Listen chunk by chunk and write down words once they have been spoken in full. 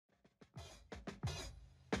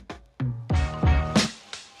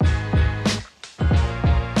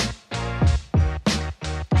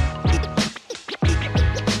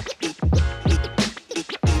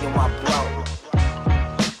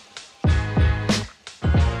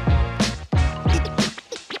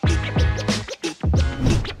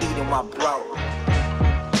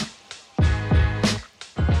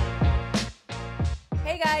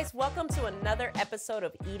welcome to another episode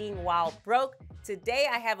of Eating While Broke. Today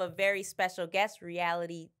I have a very special guest,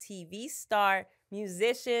 reality TV star,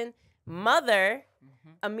 musician, mother,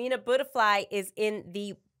 Amina Buddafly is in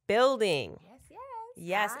the building.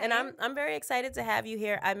 Yes, and I'm very excited to have you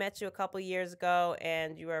here. I met you a couple years ago,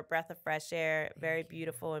 and you were a breath of fresh air, very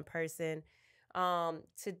beautiful in person.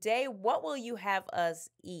 Today, what will you have us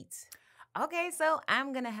eat? Okay, so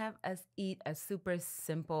I'm going to have us eat a super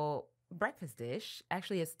simple breakfast dish.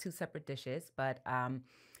 Actually, it's two separate dishes, but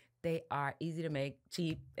they are easy to make,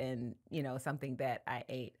 cheap, and, something that I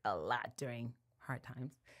ate a lot during hard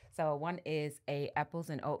times. So one is apples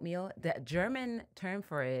and oatmeal. The German term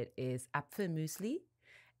for it is Apfelmüsli.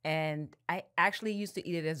 And I actually used to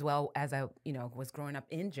eat it as well as I, was growing up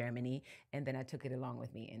in Germany. And then I took it along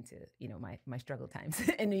with me into, my struggle times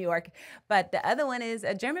in New York. But the other one is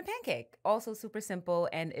a German pancake, also super simple.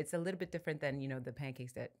 And it's a little bit different than, the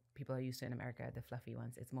pancakes that people are used to in America, the fluffy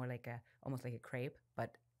ones. It's more like almost like a crepe,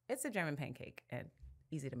 but it's a German pancake and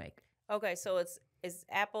easy to make. Okay, so it's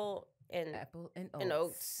apple and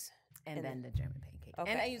oats. And then the German pancake.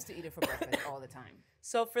 Okay. And I used to eat it for breakfast all the time.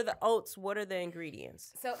 So for the oats, what are the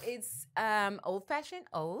ingredients? So it's old-fashioned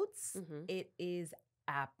oats. Mm-hmm. It is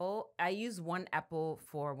apple. I use one apple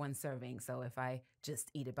for one serving. So if I just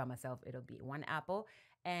eat it by myself, it'll be one apple.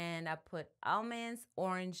 And I put almonds,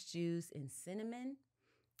 orange juice, and cinnamon.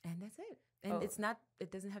 And that's it. And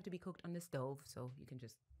it doesn't have to be cooked on the stove. So you can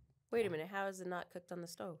just... Wait a minute. How is it not cooked on the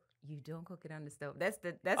stove? You don't cook it on the stove. That's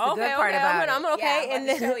the good part about it. I'm okay. Yeah, and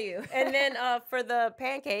then show you. And then for the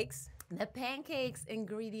pancakes, the pancakes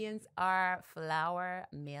ingredients are flour,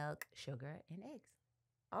 milk, sugar, and eggs.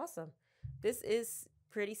 Awesome. This is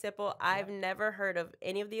pretty simple. I've never heard of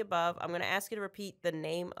any of the above. I'm going to ask you to repeat the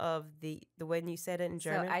name of the when you said it in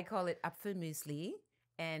German. So I call it Apfelmüsli.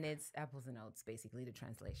 And it's apples and oats, basically, the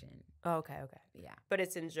translation. Oh, okay. Yeah. But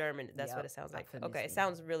it's in German. That's what it sounds like. Apfelmüsli. Okay, it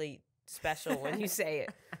sounds really special when you say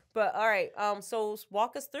it. But all right, so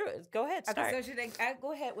walk us through it. Go ahead, start. Okay, so should I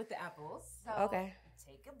go ahead with the apples? So okay.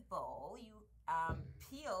 Take a bowl. You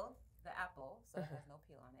peel the apple, so it has no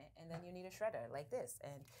peel on it. And then you need a shredder like this.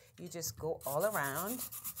 And you just go all around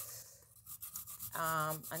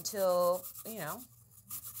until,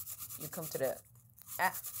 you come to the...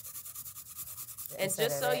 And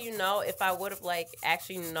just so you know, if I would have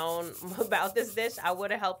actually known about this dish, I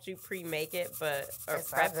would have helped you pre-make it,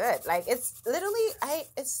 it's not good. It's literally,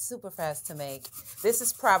 it's super fast to make. This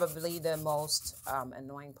is probably the most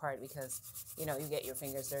annoying part because, you get your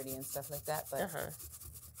fingers dirty and stuff like that, but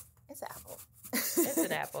it's an apple. It's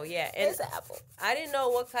an apple, yeah. And it's an apple. I didn't know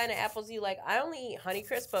what kind of apples you like. I only eat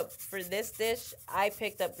Honeycrisp, but for this dish, I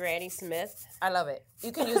picked up Granny Smith. I love it.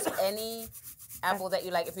 You can use any apple that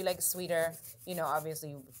you like. If you like sweeter,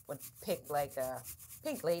 obviously you would pick like a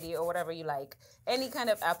Pink Lady or whatever you like. Any kind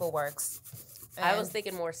of apple works. And I was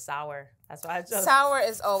thinking more sour. That's why I chose. Sour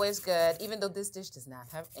is always good, even though this dish does not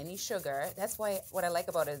have any sugar. That's why what I like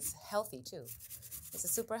about it is healthy too. It's a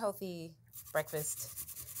super healthy breakfast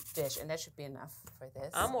dish, and that should be enough for this.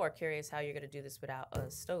 I'm more curious how you're going to do this without a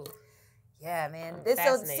stove. Yeah, man.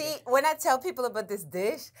 So see, when I tell people about this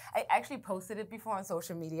dish, I actually posted it before on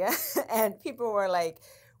social media, and people were like,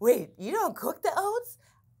 "Wait, you don't cook the oats?"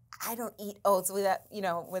 I don't eat oats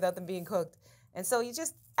without them being cooked. And so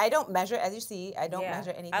I don't measure, as you see, I don't measure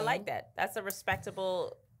anything. I like that. That's a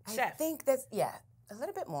respectable chef. I think that's, a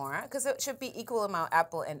little bit more, because it should be equal amount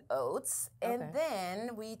apple and oats. Okay. And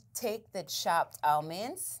then we take the chopped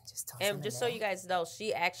almonds. Just so you guys know,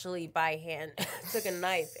 she actually by hand took a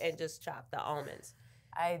knife and just chopped the almonds.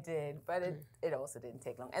 I did, but it also didn't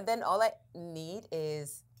take long. And then all I need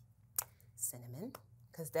is cinnamon,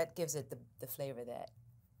 because that gives it the flavor that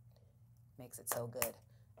makes it so good.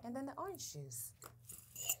 And then the orange juice.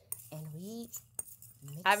 And we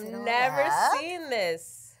mix it all up. I've never seen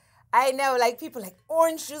this. I know, people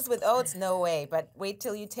orange juice with oats, no way. But wait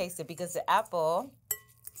till you taste it, because the apple,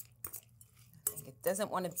 I think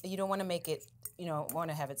you don't want to make it, want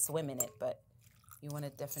to have it swim in it, but you want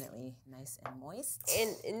it definitely nice and moist.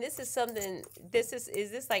 And this is something,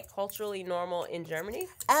 is this culturally normal in Germany?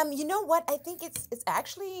 You know what? I think it's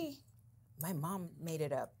actually, my mom made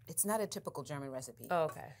it up. It's not a typical German recipe. Oh,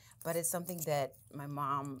 okay. But it's something that my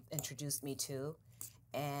mom introduced me to.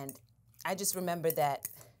 And I just remember that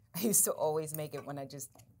I used to always make it when I just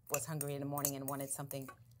was hungry in the morning and wanted something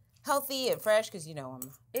healthy and fresh, because,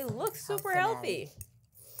 It looks super healthy.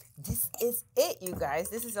 This is it, you guys.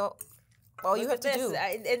 This is all you have to do.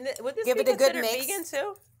 Would this Give be it a good considered mix. vegan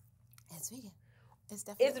too? It's vegan. It's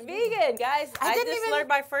definitely vegan, guys. I just learned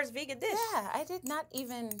my first vegan dish. Yeah, I did not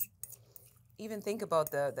even even think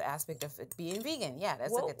about the aspect of it being vegan. Yeah,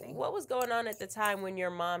 that's a good thing. What was going on at the time when your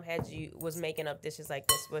mom was making up dishes like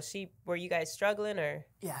this? Were you guys struggling or?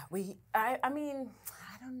 Yeah, I mean,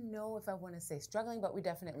 I don't know if I want to say struggling, but we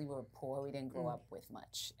definitely were poor. We didn't grow up with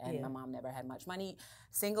much, and my mom never had much money.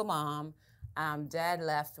 Single mom. Dad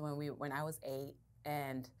left when I was 8,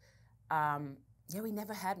 and yeah, we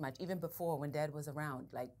never had much. Even before when Dad was around,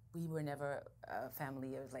 like we were never a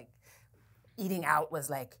family of like eating out was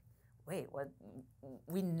like, wait, what?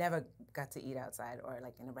 We never got to eat outside or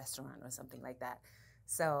like in a restaurant or something like that.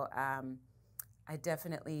 So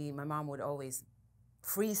my mom would always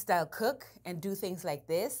freestyle cook and do things like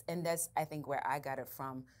this, and that's I think where I got it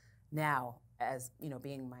from. Now, as you know,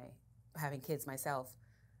 having kids myself,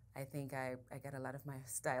 I think I got a lot of my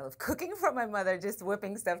style of cooking from my mother, just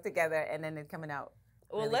whipping stuff together and then it coming out.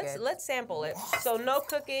 Well, really let's sample it. So no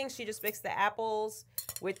cooking. She just mixed the apples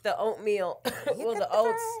with the oatmeal, the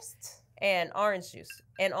oats, and orange juice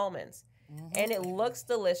and almonds. And it looks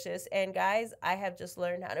delicious. And guys, I have just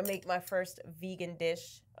learned how to make my first vegan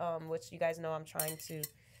dish, which you guys know I'm trying to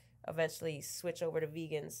eventually switch over to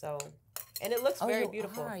vegan. So, and it looks very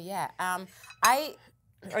beautiful. Yeah.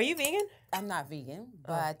 Are you vegan? I'm not vegan,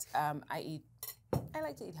 but I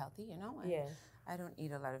like to eat healthy, you know? I don't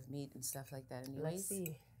eat a lot of meat and stuff like that anyways. Let's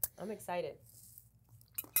see. I'm excited.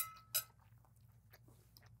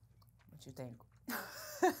 What you think?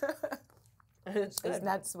 It's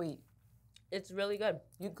not sweet. It's really good.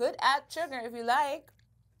 You could add sugar if you like.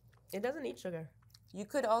 It doesn't need sugar. You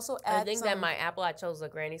could also add I think that my apple, I chose a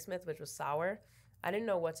Granny Smith, which was sour. I didn't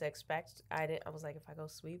know what to expect. I was like, if I go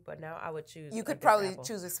sweet, but now I would choose. You could probably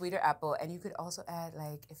choose a sweeter apple, and you could also add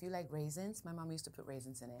like if you like raisins. My mom used to put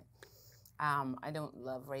raisins in it. I don't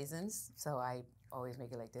love raisins, so I always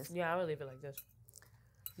make it like this. Yeah, I would leave it like this.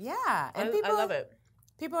 Yeah, and I love it.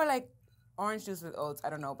 People are like orange juice with oats. I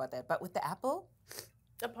don't know about that, but with the apple,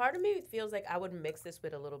 a part of me feels like I would mix this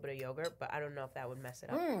with a little bit of yogurt, but I don't know if that would mess it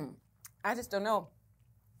up. I just don't know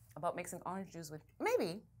about mixing orange juice with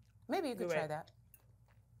maybe you could try that.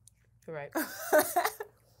 You're right.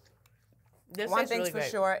 One thing's really for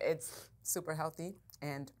sure, it's super healthy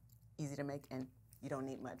and easy to make, and you don't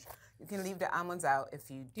need much. You can leave the almonds out if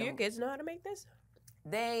you don't. Do your kids know how to make this?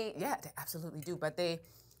 They absolutely do, but I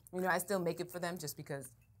still make it for them just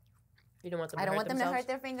because you don't want them I to don't hurt want them themselves? to hurt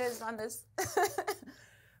their fingers on this.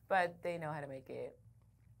 But they know how to make it.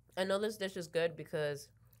 I know this dish is good because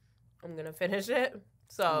I'm going to finish it.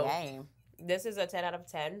 So yay. This is a 10 out of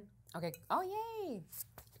 10. Okay. Oh, yay.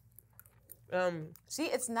 See,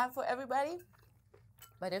 it's not for everybody,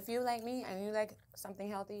 but if you like me and you like something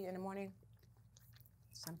healthy in the morning,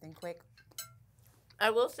 something quick. I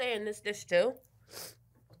will say in this dish too,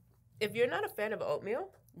 if you're not a fan of oatmeal,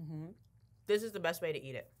 this is the best way to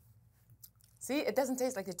eat it. See, it doesn't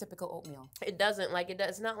taste like a typical oatmeal. It doesn't.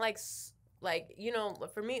 It's not like,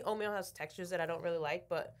 for me, oatmeal has textures that I don't really like,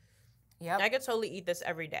 but I could totally eat this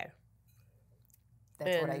every day.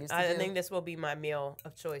 That's what I used to do. I think this will be my meal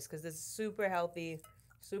of choice because this is super healthy,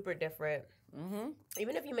 super different.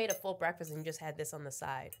 Even if you made a full breakfast and you just had this on the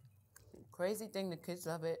side. Crazy thing, the kids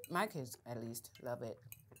love it. My kids, at least, love it.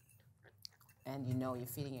 And you're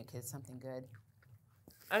feeding your kids something good.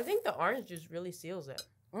 I think the orange juice really seals it.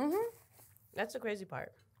 That's the crazy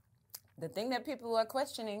part. The thing that people are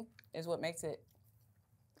questioning is what makes it.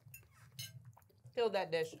 Fill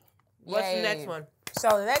that dish. What's the next one?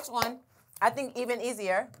 So the next one, I think even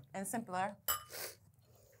easier and simpler.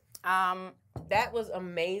 That was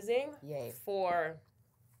amazing. Yay.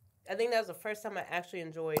 I think that was the first time I actually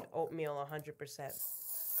enjoyed oatmeal 100%.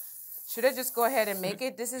 Should I just go ahead and make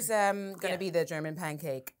it? This is going to be the German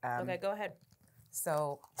pancake. Okay, go ahead.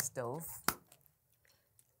 So, stove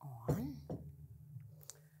on.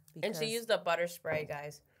 And she used the butter spray,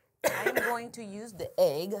 guys. I'm going to use the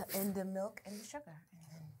egg and the milk and the sugar.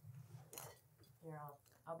 Here,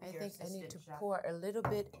 I'll be I your think I need to assistant, chef. pour a little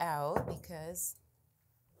bit out because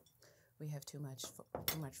we have too much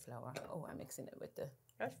flour. Oh, I'm mixing it with the.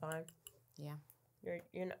 That's fine. Yeah. We're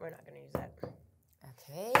not going to use that.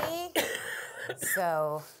 Okay.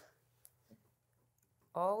 So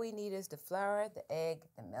all we need is the flour, the egg,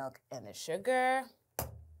 the milk, and the sugar.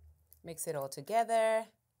 Mix it all together.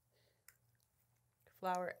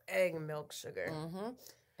 Flour, egg, milk, sugar.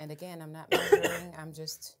 And again, I'm not measuring. I'm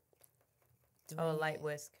just doing a light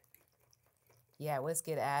whisk. Yeah, whisk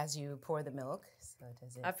it as you pour the milk. So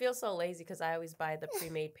does it? I feel so lazy because I always buy the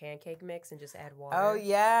pre-made pancake mix and just add water. Oh,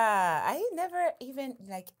 yeah. I never even,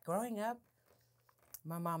 growing up,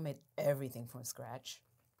 my mom made everything from scratch.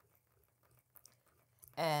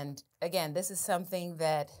 And again, this is something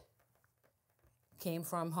that came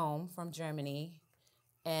from home, from Germany.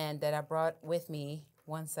 and that I brought with me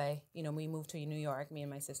once we moved to New York, me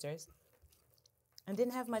and my sisters. I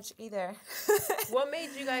didn't have much either. What made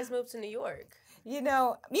you guys move to New York?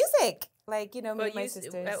 Music. Me and my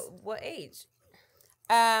sisters. At what age?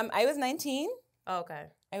 I was 19. Oh, okay.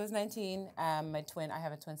 I was 19. I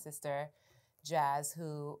have a twin sister, Jazz,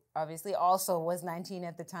 who obviously also was 19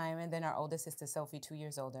 at the time, and then our oldest sister, Sophie, 2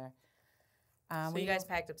 years older. So you guys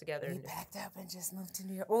packed up together? We packed up and just moved to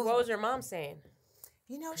New York. What was your mom saying?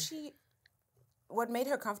 What made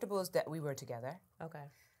her comfortable is that we were together.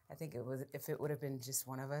 Okay. I think if it would have been just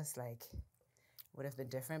one of us, would have been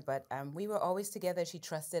different. But we were always together. She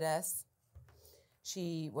trusted us.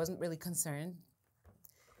 She wasn't really concerned,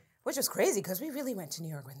 which was crazy because we really went to New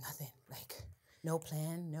York with nothing, no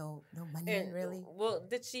plan, no money, really. Well,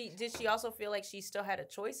 did she also feel like she still had a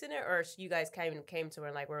choice in it, or you guys came to her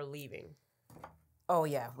and we're leaving? Oh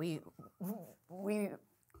yeah, we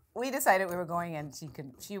decided we were going, and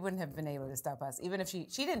she wouldn't have been able to stop us, even if she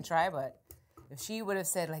didn't try, but. If she would have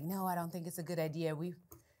said, no, I don't think it's a good idea,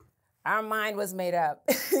 our mind was made up,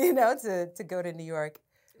 to go to New York.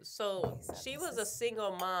 So she was a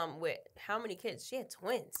single mom with how many kids? She had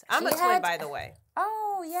twins. I'm a twin, by the way.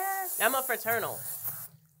 Oh, yes. I'm a fraternal.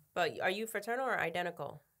 But are you fraternal or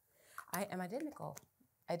identical? I am identical.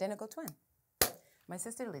 Identical twin. My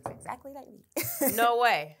sister looks exactly like me. No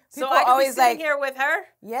way. So I could be sitting here with her?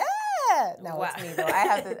 Yeah. No, wow. It's me, though. I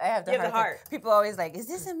have the heart. People always is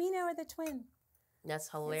this Amina or the twin? That's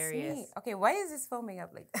hilarious. Okay, why is this foaming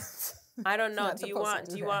up like that? I don't know. Do you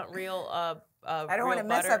want real I don't want to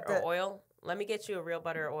mess butter up the or oil? Let me get you a real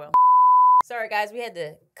butter or oil. Sorry guys, we had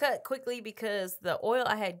to cut quickly because the oil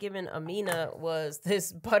I had given Amina was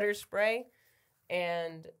this butter spray,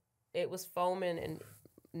 and it was foaming, and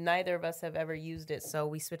neither of us have ever used it, so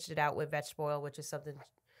we switched it out with vegetable oil, which is something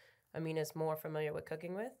Amina's more familiar with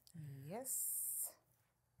cooking with. Yes.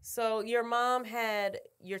 So your mom had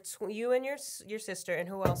you and your sister, and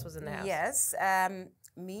who else was in the house? Yes,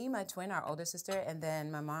 me, my twin, our older sister, and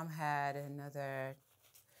then my mom had another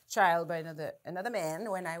child by another man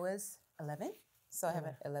when I was 11. So I have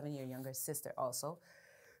an 11-year younger sister also.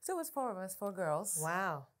 So it was 4 of us, 4 girls.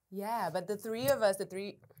 Wow. Yeah, but the three of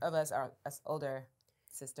us are us older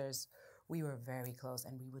sisters. We were very close,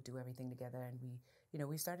 and we would do everything together, and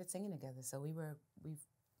we started singing together. So we've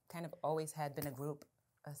kind of always been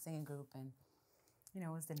a singing group, and it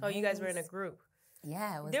was the 90s. Oh, you guys were in a group.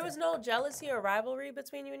 Yeah. There was no jealousy or rivalry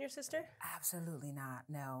between you and your sister? Absolutely not,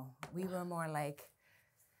 no. We were more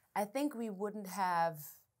I think we wouldn't have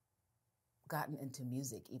gotten into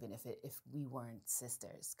music even if we weren't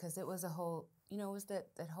sisters, because it was a whole, it was that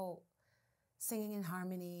whole singing in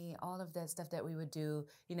harmony, all of that stuff that we would do.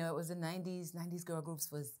 It was the 90s. 90s girl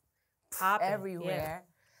groups was popping everywhere. Yeah.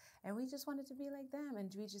 And we just wanted to be like them,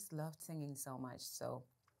 and we just loved singing so much. So,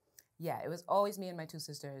 yeah, it was always me and my 2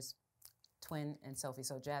 sisters, twin and Sophie,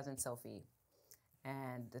 so Jazz and Sophie,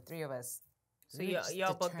 and the 3 of us. So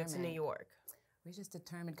y'all booked it to New York. We just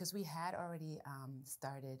determined, because we had already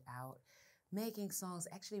started out making songs.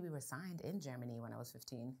 Actually, we were signed in Germany when I was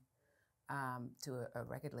 15 to a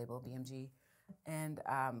record label, BMG, and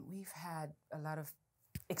we've had a lot of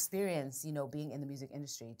experience, being in the music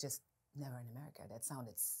industry, just never in America. That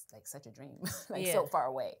sounded like such a dream, so far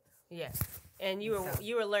away. Yeah, and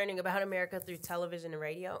you were learning about America through television and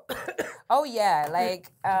radio. Oh yeah,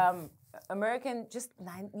 American, just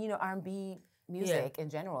R&B music in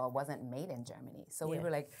general wasn't made in Germany. So we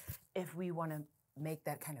were if we want to make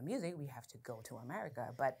that kind of music, we have to go to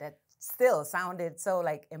America. But that still sounded so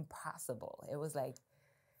impossible. It was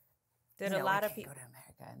did a lot of people go to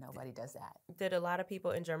America? Nobody does that. Did a lot of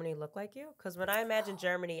people in Germany look like you? Because when I imagine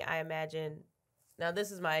Germany, I imagine, now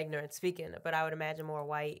this is my ignorance speaking, but I would imagine more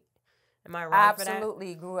white. Am I wrong for that?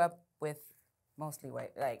 Absolutely, grew up with mostly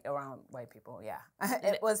white, around white people. Yeah,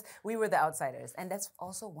 we were the outsiders, and that's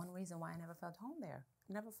also one reason why I never felt home there.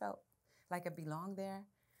 Never felt like I belonged there.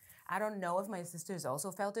 I don't know if my sisters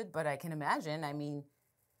also felt it, but I can imagine. I mean,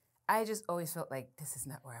 I just always felt like this is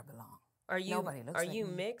not where I belong. Nobody looks like me. Are you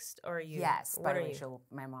mixed or are you? Yes, biracial.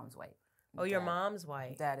 My mom's white. Oh, your mom's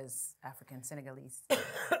white. Dad is African, Senegalese.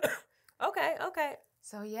 Okay.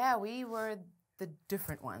 So yeah, we were the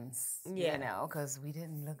different ones, because we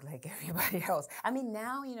didn't look like everybody else. I mean,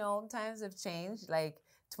 now, times have changed,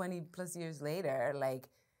 20 plus years later,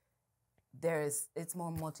 it's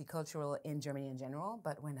more multicultural in Germany in general,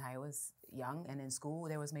 but when I was young and in school,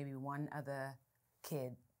 there was maybe one other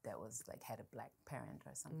kid that was had a black parent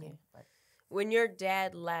or something. But when your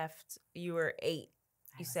dad left, you were 8,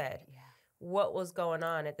 you said. Yeah. What was going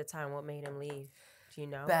on at the time? What made him leave? Do you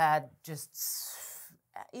know? Bad, just,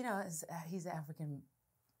 he's an African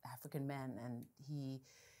African men, and he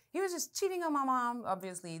was just cheating on my mom,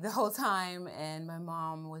 obviously, the whole time, and my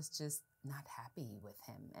mom was just not happy with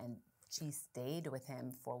him, and she stayed with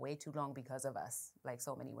him for way too long because of us, like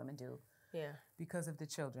so many women do. Yeah. Because of the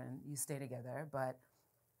children, you stay together, but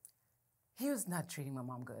he was not treating my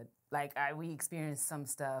mom good. Like, we experienced some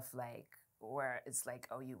stuff, like, where it's like,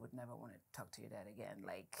 oh, you would never want to talk to your dad again.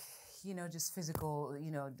 Like, you know, just physical, you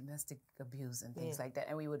know, domestic abuse and things like that.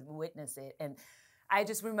 And we would witness it. And I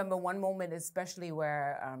just remember one moment, especially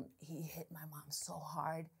where he hit my mom so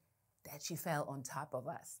hard that she fell on top of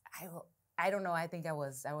us. I don't know. I think I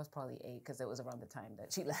was probably 8 because it was around the time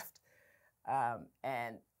that she left.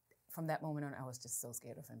 And from that moment on, I was just so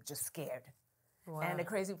scared of him, just scared. Wow. And the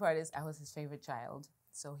crazy part is I was his favorite child.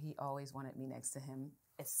 So he always wanted me next to him,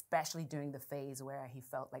 especially during the phase where he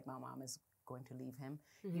felt like my mom is going to leave him.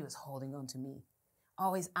 Mm-hmm. He was holding on to me.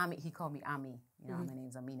 Always Ami. He called me Ami. You know, my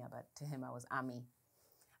name's Amina, but to him I was Ami.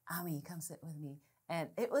 Ami, come sit with me. And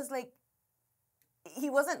it was like, he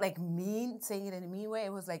wasn't like mean, saying it in a mean way.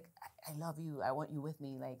 It was like, I love you. I want you with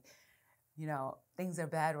me. Like, you know, things are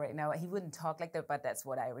bad right now. He wouldn't talk like that, but that's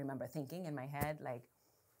what I remember thinking in my head. Like,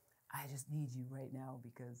 I just need you right now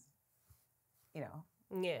because, you know,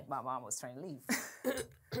 my mom was trying to leave.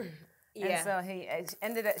 And so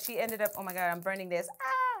she ended up, oh my God, I'm burning this.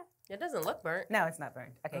 Ah! It doesn't look burnt. No, it's not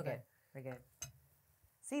burnt. Okay, good. We're good.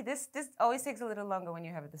 See, this always takes a little longer when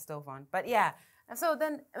you have the stove on. But yeah, and so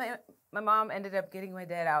then my mom ended up getting my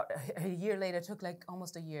dad out. A year later, took like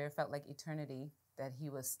almost a year, felt like eternity that he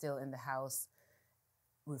was still in the house,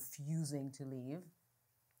 refusing to leave.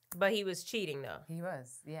 But he was cheating though. He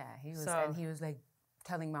was, yeah. He was, and he was like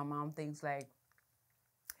telling my mom things like,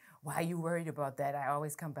 why are you worried about that? I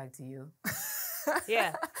always come back to you.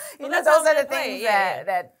 Yeah. You know, those are the things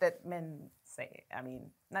that men say. I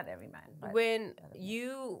mean, not every man. But when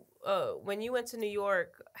you went to New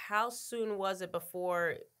York, how soon was it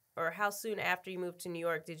before, or how soon after you moved to New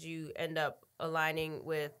York did you end up aligning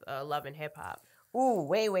with Love and Hip Hop? Ooh,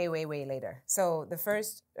 way later. So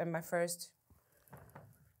my first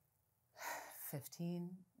 15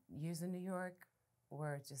 years in New York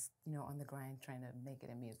were just, you know, on the grind trying to make it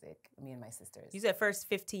in music, me and my sisters. You said first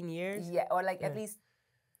 15 years? Yeah, or like at least,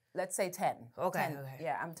 let's say 10. Okay. 10.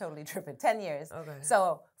 Yeah, I'm totally tripping. 10 years. Okay.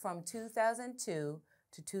 So from 2002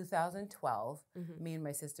 to 2012, me and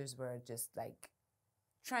my sisters were just like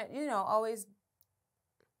trying, you know, always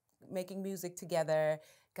making music together,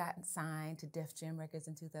 got signed to Def Jam Records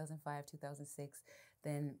in 2005, 2006.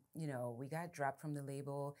 Then, you know, we got dropped from the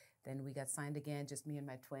label. Then we got signed again, just me and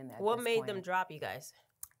my twin. What made them drop you guys?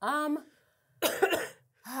 A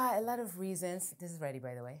lot of reasons. This is ready,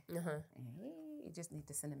 by the way. You just need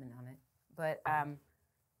the cinnamon on it. But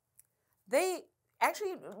they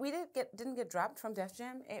actually, we didn't get dropped from Def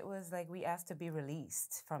Jam. It was like we asked to be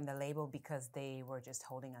released from the label because they were just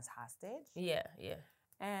holding us hostage. Yeah.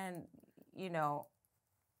 And, you know,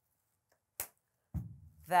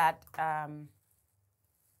 that, okay, I'm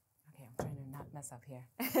trying to not mess up here.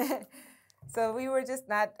 So we were just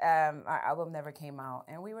not, our album never came out.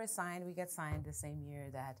 And we got signed the same year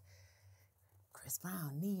that Chris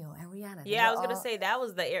Brown, Neo, and Rihanna. Yeah, I was going to say that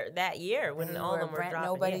was that year when all of them were dropping.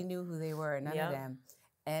 Nobody knew who they were, none of them.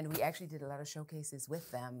 And we actually did a lot of showcases with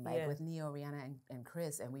them, like with Neo, Rihanna, and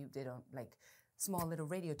Chris. And we did like small little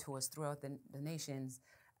radio tours throughout the nations.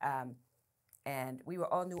 And we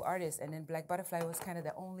were all new artists. And then Black Buttafly was kind of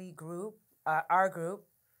the only group, our group,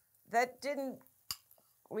 that didn't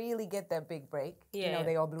really get that big break. Yeah. You know,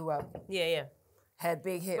 they all blew up. Yeah. Had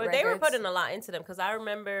big hit records. They were putting a lot into them because I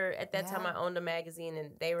remember at that time I owned a magazine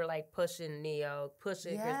and they were like pushing Neo,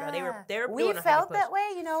 pushing Chris Brown. They were doing we felt that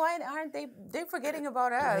way, you know. Aren't they? They're forgetting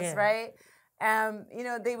about us, right? You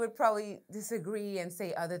know, they would probably disagree and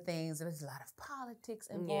say other things. There was a lot of politics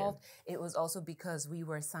involved. Yeah. It was also because we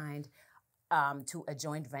were signed to a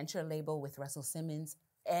joint venture label with Russell Simmons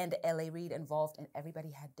and L.A. Reid involved, and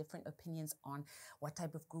everybody had different opinions on what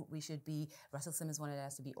type of group we should be. Russell Simmons wanted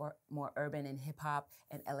us to be more urban and hip-hop,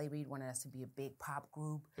 and L.A. Reid wanted us to be a big pop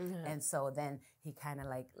group. And so then he kind of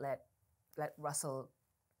like let Russell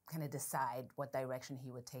kind of decide what direction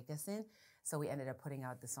he would take us in. So we ended up putting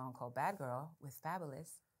out the song called Bad Girl with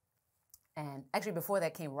Fabulous. And actually before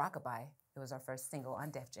that came Rockabye. It was our first single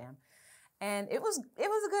on Def Jam. And it was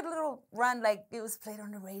a good little run. Like, it was played on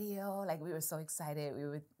the radio. Like, we were so excited. We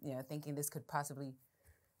were, you know, thinking this could possibly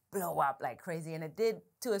blow up like crazy. And it did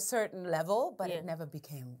to a certain level, but it never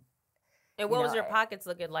became. And what was your pockets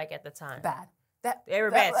looking like at the time? Bad. They were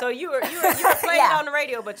bad. So you were playing on the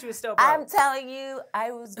radio, but you were still broke. I'm telling you,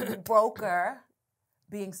 I was broker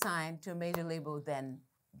being signed to a major label than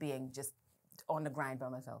being just on the grind by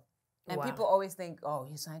myself. And people always think, oh,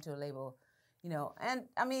 you signed to a label, you know. And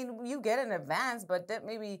I mean, you get an advance, but that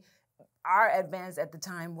maybe our advance at the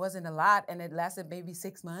time wasn't a lot, and it lasted maybe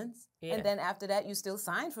 6 months. Yeah. And then after that, you still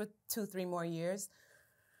signed for 2-3 more years.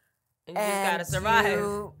 And you just gotta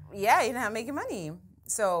survive. You're not making money.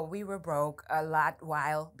 So we were broke a lot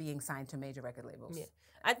while being signed to major record labels. Yeah.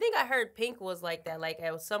 I think I heard Pink was like that. Like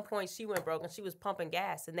at some point she went broke and she was pumping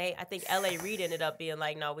gas. And I think L.A. Reid ended up being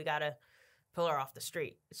like, no, we gotta pull her off the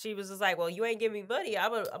street. She was just like, well, you ain't giving me money.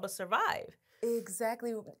 I'm a survive.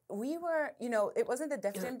 Exactly. We were, you know, it wasn't the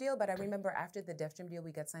Def Jam deal, but I remember after the Def Jam deal,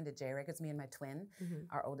 we got signed to J Records, me and my twin.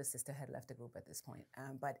 Mm-hmm. Our oldest sister had left the group at this point.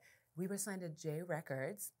 But we were signed to J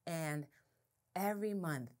Records, and every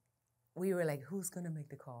month we were like, who's going to make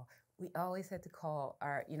the call? We always had to call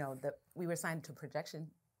our, you know, we were signed to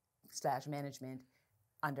production/management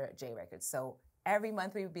under J Records. So every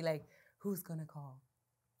month we would be like, who's going to call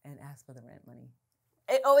and ask for the rent money?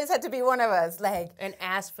 It always had to be one of us, like, and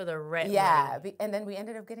ask for the rent. Yeah, and then we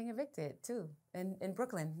ended up getting evicted too, in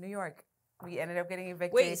Brooklyn, New York. We ended up getting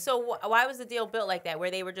evicted. Wait, so why was the deal built like that,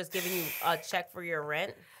 where they were just giving you a check for your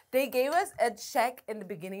rent? They gave us a check in the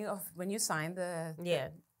beginning of when you signed the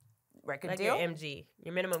record deal, your MG,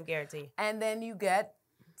 your minimum guarantee, and then you get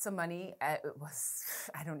some money. It was,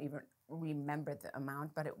 I don't even remember the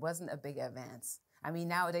amount, but it wasn't a big advance. I mean,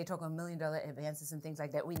 now they talk $1 million advances and things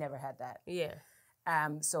like that. We never had that. Yeah.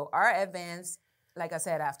 So our advance, like I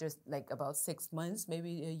said, after like about 6 months,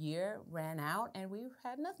 maybe a year, ran out, and we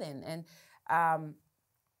had nothing. And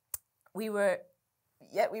we were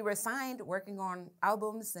signed, working on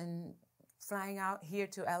albums and flying out here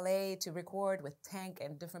to LA to record with Tank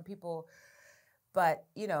and different people. But,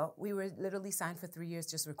 you know, we were literally signed for 3 years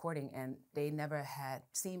just recording, and they never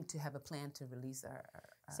seemed to have a plan to release our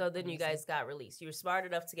so then you guys got released. You were smart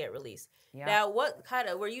enough to get released. Yeah. Now, what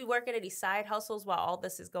were you working any side hustles while all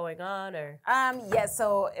this is going on, or? Yeah,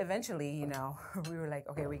 so eventually, you know, we were like,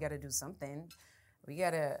 okay, we got to do something. We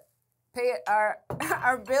got to pay our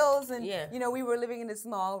bills. And, you know, we were living in a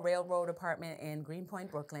small railroad apartment in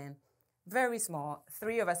Greenpoint, Brooklyn. Very small.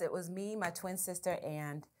 3 of us. It was me, my twin sister,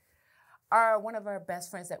 and one of our best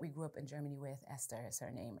friends that we grew up in Germany with, Esther is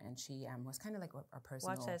her name, and she was kind of like our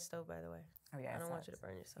personal. Watch that stove, by the way. Oh yeah, I don't want you to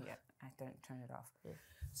burn yourself. Yeah, I turn it off. Yeah.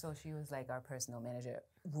 So she was like our personal manager,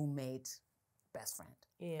 roommate, best friend.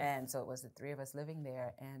 Yeah. And so it was the 3 of us living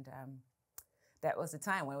there, and that was the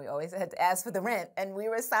time when we always had to ask for the rent, and we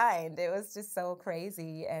were signed. It was just so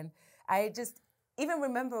crazy, and I just even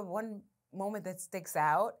remember one moment that sticks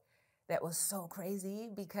out that was so crazy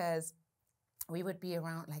because we would be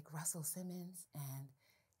around like Russell Simmons and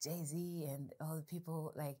Jay-Z and all the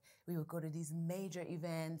people, like we would go to these major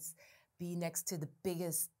events, be next to the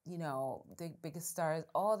biggest, you know, the biggest stars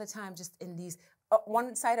all the time, just in these,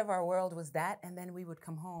 one side of our world was that, and then we would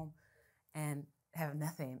come home and have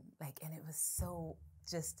nothing, like, and it was so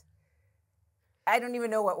just, I don't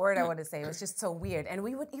even know what word I want to say. It was just so weird. And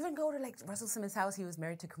we would even go to like Russell Simmons' house. He was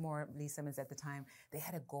married to Kimora Lee Simmons at the time. They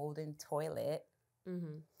had a golden toilet.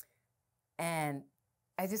 Mm-hmm. And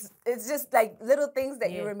it's just like little things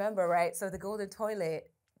that you remember, right? So the golden toilet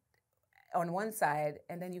on one side,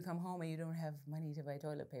 and then you come home and you don't have money to buy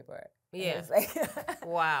toilet paper. Yeah. It's like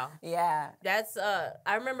wow. Yeah. That's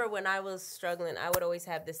I remember when I was struggling, I would always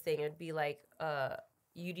have this thing. It'd be like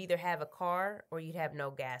you'd either have a car or you'd have no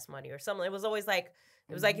gas money or something. It was always like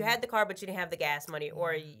like you had the car but you didn't have the gas money,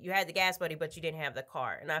 or you had the gas money but you didn't have the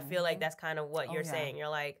car. And I feel like that's kind of what you're saying. You're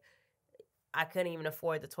like, I couldn't even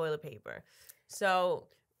afford the toilet paper. So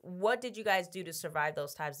what did you guys do to survive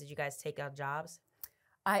those times? Did you guys take out jobs?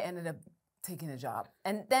 I ended up taking a job.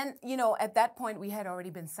 And then, you know, at that point, we had already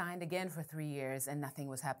been signed again for 3 years and nothing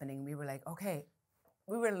was happening. We were like, okay,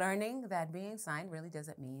 we were learning that being signed really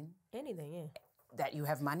doesn't mean anything, that you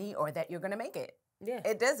have money or that you're going to make it. Yeah.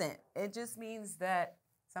 It doesn't. It just means that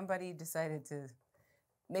somebody decided to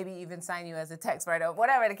maybe even sign you as a text writer,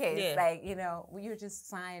 whatever the case. Yeah. Like, you know, you're just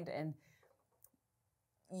signed and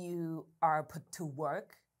you are put to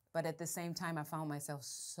work. But at the same time, I found myself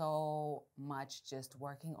so much just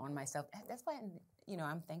working on myself. That's why, you know,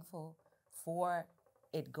 I'm thankful for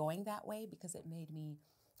it going that way, because it made me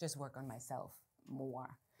just work on myself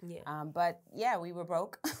more. Yeah. But yeah, we were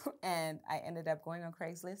broke, and I ended up going on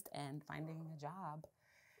Craigslist and finding a job.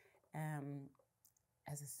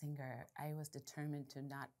 As a singer, I was determined to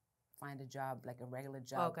not find a job, like a regular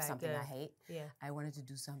job, something I hate. Yeah. I wanted to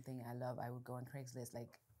do something I love. I would go on Craigslist,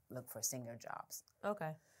 like look for singer jobs.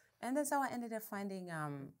 Okay. And that's how I ended up finding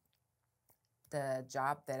the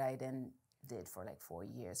job that I then did for like 4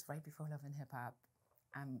 years, right before Love and Hip Hop.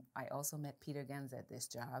 I also met Peter Gunz at this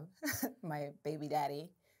job, my baby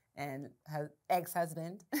daddy, and her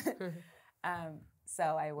ex-husband. So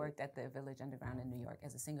I worked at the Village Underground in New York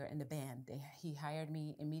as a singer in the band. He hired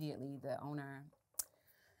me immediately. The owner,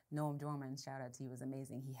 Noam Dorman, shout out to you, was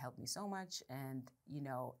amazing. He helped me so much. And, you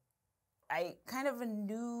know, I kind of a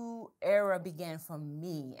new era began for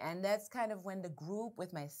me. And that's kind of when the group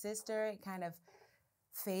with my sister kind of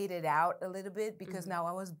faded out a little bit because now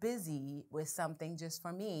I was busy with something just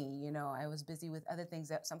for me. You know, I was busy with other things,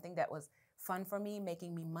 something that was fun for me,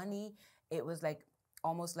 making me money. It was like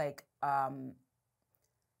almost like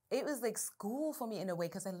it was like school for me in a way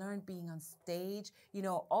because I learned being on stage. You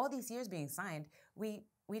know, all these years being signed, we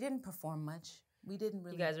didn't perform much. We didn't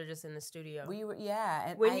really. You guys were just in the studio. We were, yeah.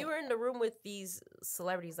 And when you were in the room with these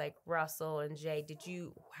celebrities like Russell and Jay,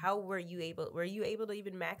 how were you able to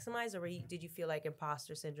even maximize, or did you feel like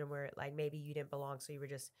imposter syndrome where like maybe you didn't belong, so you were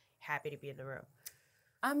just happy to be in the room?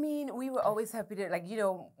 I mean, we were always happy to, like, you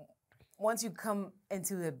know, once you come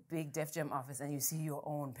into the big Def Jam office and you see your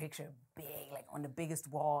own picture big, like on the biggest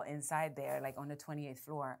wall inside there, like on the 28th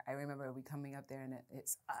floor, I remember we coming up there and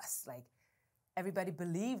it's us, like, everybody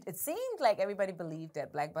believed, it seemed like everybody believed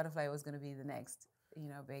that Black Butterfly was going to be the next, you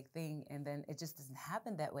know, big thing. And then it just doesn't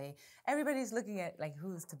happen that way. Everybody's looking at, like,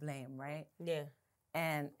 who's to blame, right? Yeah.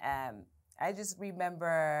 And I just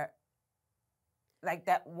remember, like,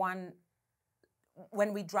 that one,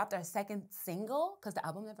 when we dropped our second single, because the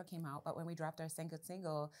album never came out, but when we dropped our second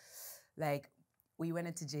single, like, we went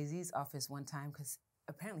into Jay-Z's office one time because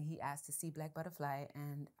apparently he asked to see Black Butterfly.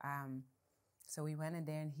 And so we went in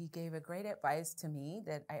there and he gave a great advice to me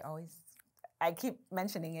that I keep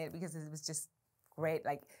mentioning it because it was just great.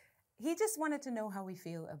 Like, he just wanted to know how we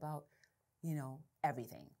feel about, you know,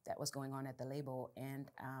 everything that was going on at the label. And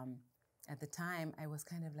at the time, I was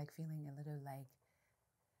kind of like feeling a little like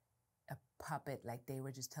a puppet, like they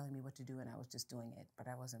were just telling me what to do and I was just doing it, but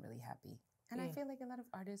I wasn't really happy. And I feel like a lot of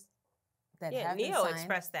artists that have been Neo signed,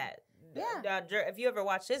 expressed that. Yeah. If you ever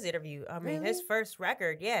watched his interview, I mean, Really? his first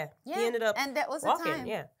record, he Yeah, ended up and that was walking, the time.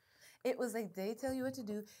 yeah. It was like they tell you what to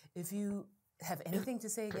do. If you have anything to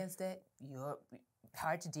say against it, you're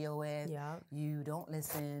hard to deal with. Yeah. You don't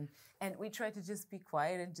listen. And we tried to just be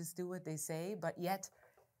quiet and just do what they say, but yet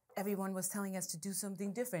everyone was telling us to do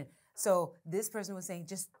something different. So this person was saying,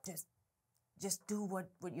 just do what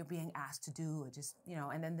you're being asked to do, or just, you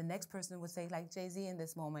know, and then the next person would say, like Jay-Z in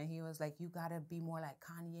this moment, he was like, you gotta be more like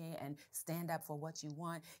Kanye and stand up for what you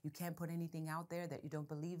want. You can't put anything out there that you don't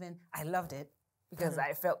believe in. I loved it because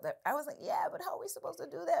I felt that, I was like, yeah, but how are we supposed to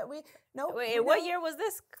do that? Wait, what year was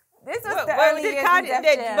this? This was the early years of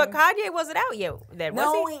Def Jam. But Kanye wasn't out yet then,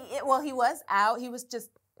 No, was he? He was out. He was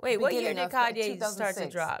just Wait, what year did beginning of Kanye start to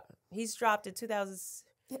 2006. drop? He's dropped in 2000.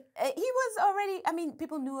 He was already, I mean,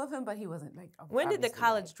 people knew of him, but he wasn't like, When did the obviously,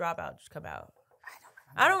 College like, Dropout come out?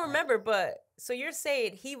 I I don't don't remember, but so you're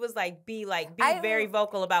saying he was like, be very will-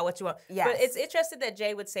 vocal about what you want. Yes. But it's interesting that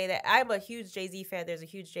Jay would say that. I'm a huge Jay-Z fan. There's a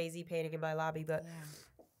huge Jay-Z painting in my lobby, but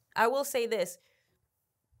I will say this.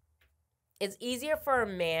 It's easier for a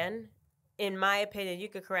man, in my opinion, you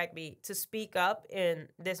could correct me, to speak up in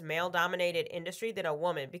this male-dominated industry than a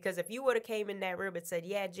woman. Because if you would have came in that room and said,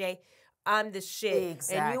 yeah, Jay, I'm the shit,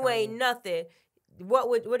 and you ain't nothing,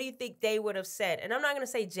 what do you think they would have said? And I'm not going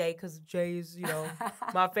to say Jay, because Jay is, you know,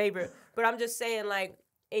 my favorite. But I'm just saying, like,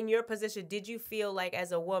 in your position, did you feel like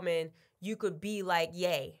as a woman, you could be like,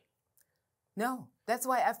 yay? No, that's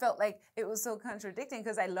why I felt like it was so contradicting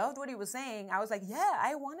because I loved what he was saying. I was like, yeah,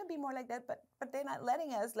 I want to be more like that, but they're not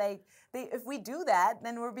letting us. Like, if we do that,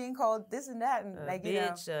 then we're being called this and that, and like, you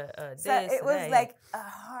know. So it was like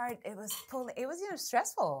hard. It was pulling. It was, you know,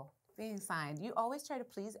 stressful being signed. You always try to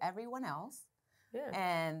please everyone else. Yeah.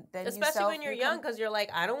 And then especially when you're young, because you're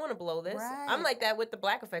like, I don't want to blow this. Right. I'm like that with the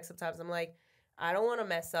Black Effect sometimes. I'm like, I don't want to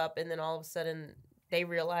mess up, and then all of a sudden they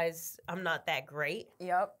realize I'm not that great.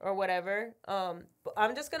 Yep. Or whatever. But I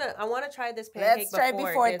want to try this pancake. Let's try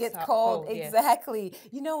before it gets cold. Yeah. Exactly.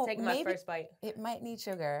 You know, Take maybe my first bite. It might need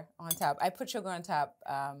sugar on top. I put sugar on top.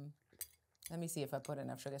 Let me see if I put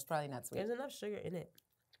enough sugar. It's probably not sweet. There's enough sugar in it.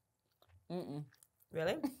 Mm-mm.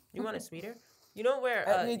 Really? You want it sweeter? You don't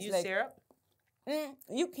use like, syrup?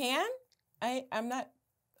 You can. I'm not.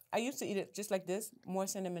 I used to eat it just like this, more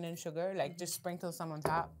cinnamon and sugar, like just sprinkle some on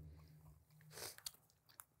top.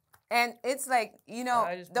 And it's like, you know,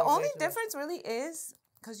 the only difference really is,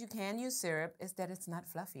 because you can use syrup, is that it's not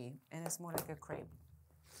fluffy and it's more like a crepe.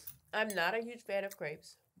 I'm not a huge fan of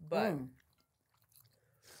crepes, but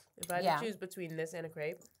if I had to choose between this and a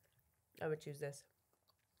crepe, I would choose this.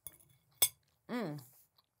 Okay,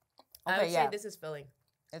 I would say this is filling.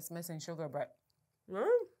 It's missing sugar, but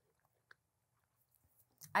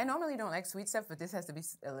I normally don't like sweet stuff, but this has to be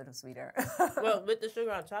a little sweeter. Well, with the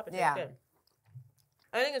sugar on top, it's good.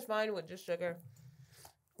 I think it's fine with just sugar.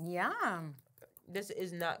 Yeah. This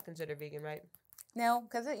is not considered vegan, right? No,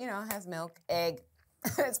 because it, has milk, egg.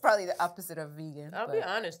 It's probably the opposite of vegan. I'll be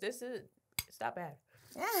honest, it's not bad.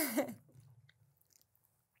 Yeah.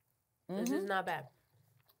 This is not bad.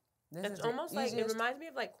 It's almost like, it reminds me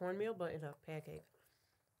of like cornmeal, but in a pancake.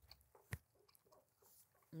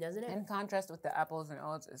 Doesn't it? In contrast with the apples and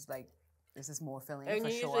oats, it's like, this is more filling and for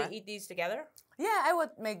you sure. usually eat these together? Yeah, I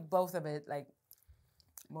would make both of it. Like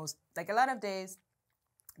a lot of days,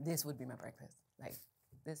 this would be my breakfast. Like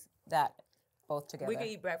that, both together. We could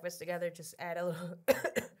eat breakfast together. Just add a little,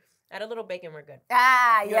 add a little bacon. We're good.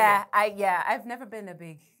 Yeah. I've never been a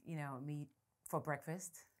big, meat for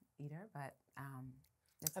breakfast eater, but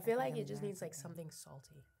I feel like it just needs like something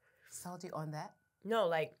salty. Salty on that? No,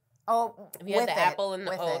 like. Oh, if you have the apple and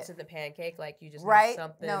the oats and the pancake, like you just need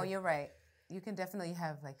something. No, you're right. You can definitely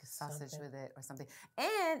have like a sausage with it or something.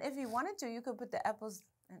 And if you wanted to, you could put the apples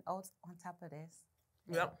and oats on top of this.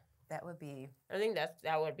 Yep. That would be. I think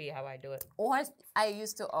that would be how I do it. Or I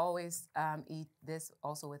used to always eat this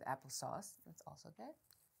also with applesauce. That's also good.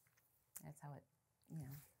 That's how it,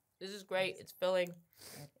 This is great. It's filling.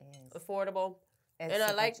 It is. Affordable. And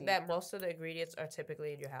I like that most of the ingredients are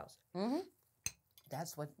typically in your house. Mm-hmm.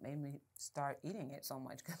 That's what made me start eating it so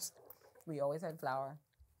much because we always had flour.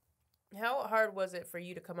 How hard was it for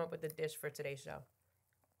you to come up with a dish for today's show?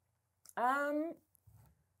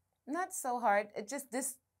 Not so hard.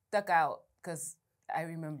 This stuck out because I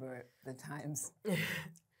remember the times.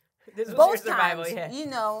 This was Both your survival, times,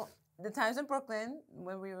 yeah. The times in Brooklyn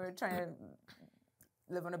when we were trying to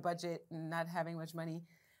live on a budget and not having much money,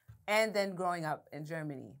 and then growing up in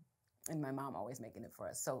Germany. And my mom always making it for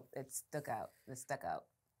us. So it stuck out.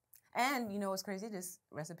 And what's crazy? This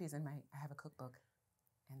recipe is I have a cookbook.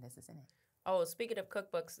 And this is in it. Oh, speaking of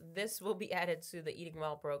cookbooks, this will be added to the Eating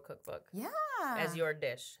Well Broke cookbook. Yeah. As your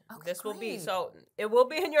dish. Okay, this will be, great. so it will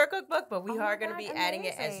be in your cookbook, but we are going to be God, adding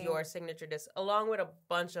it as amazing. your signature dish, along with a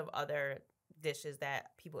bunch of other dishes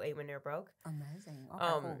that people ate when they're broke. Amazing.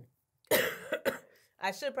 Okay, cool.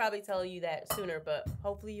 I should probably tell you that sooner, but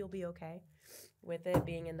hopefully you'll be okay with it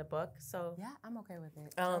being in the book. So yeah, I'm okay with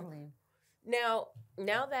it. Totally. Now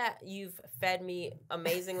that you've fed me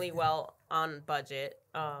amazingly well on budget,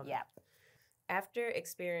 after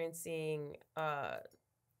experiencing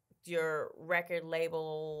your record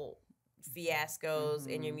label fiascos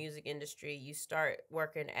in your music industry, you start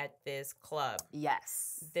working at this club.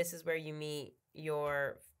 Yes. This is where you meet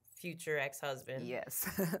your future ex-husband. Yes.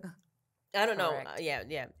 I don't know.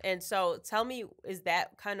 Yeah. And so tell me, is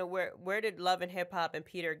that kind of where did Love and Hip Hop and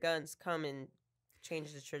Peter Gunz come and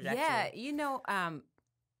change the trajectory? Yeah,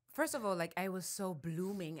 first of all, like I was so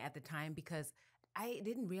blooming at the time because I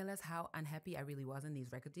didn't realize how unhappy I really was in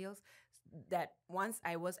these record deals. That once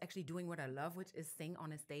I was actually doing what I love, which is sing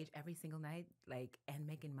on a stage every single night, like, and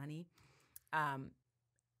making money,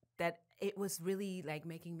 that it was really like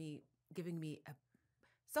giving me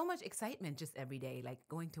so much excitement just every day, like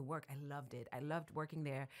going to work. I loved it. I loved working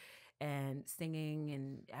there and singing,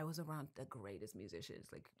 and I was around the greatest musicians,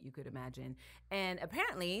 like you could imagine. And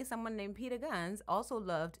apparently someone named Peter Gunz also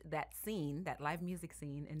loved that scene, that live music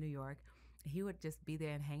scene in New York. He would just be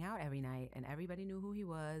there and hang out every night, and everybody knew who he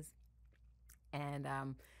was. And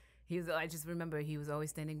I just remember he was always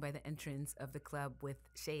standing by the entrance of the club with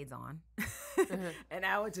shades on. And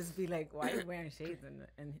I would just be like, why are you wearing shades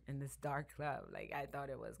in this dark club? Like, I thought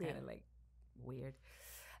it was kind of like weird.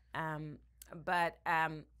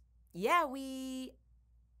 Yeah, we,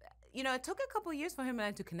 it took a couple years for him and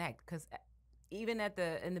I to connect because even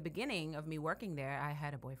in the beginning of me working there, I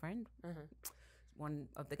had a boyfriend, one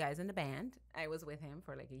of the guys in the band. I was with him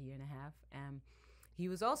for like a year and a half. He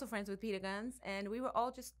was also friends with Peter Gunz, and we were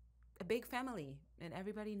all just a big family, and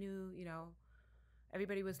everybody knew,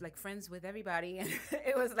 everybody was like friends with everybody. And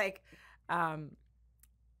it was like kind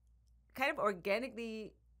of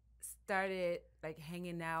organically started like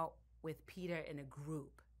hanging out with Peter in a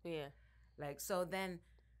group. Yeah. Like, so then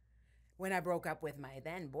when I broke up with my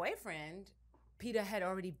then boyfriend, Peter had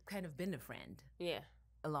already kind of been a friend. Yeah.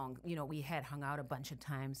 Along, we had hung out a bunch of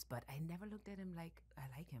times, but I never looked at him like I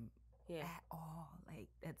like him at all. Like,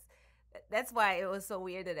 that's why it was so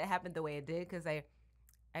weird that it happened the way it did, because I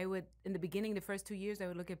would, in the beginning, the first 2 years, I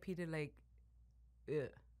would look at Peter like, ugh.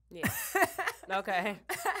 Yeah. Okay.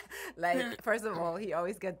 Like, first of all, he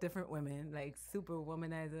always got different women, like super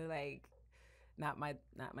womanizer, like not my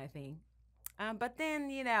thing. But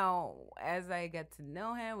then, as I got to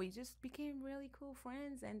know him, we just became really cool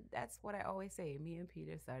friends, and that's what I always say. Me and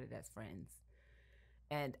Peter started as friends,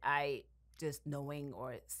 and I just knowing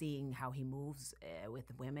or seeing how he moves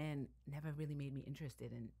with women never really made me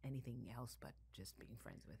interested in anything else but just being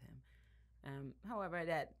friends with him. However,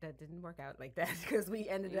 that didn't work out like that because we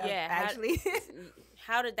ended up actually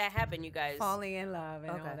how did that happen, you guys? falling in love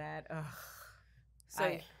and all that. Ugh.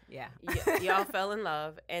 So y'all fell in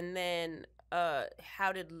love, and then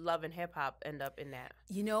how did Love and Hip Hop end up in that?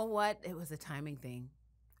 You know what? It was a timing thing.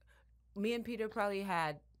 Me and Peter probably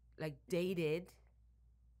had like dated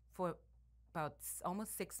for about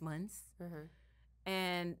almost 6 months,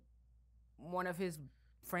 and one of his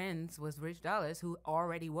friends was Rich Dollars, who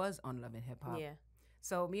already was on Love and Hip Hop. Yeah.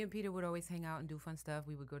 So me and Peter would always hang out and do fun stuff.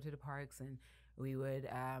 We would go to the parks and we would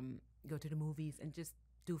go to the movies and just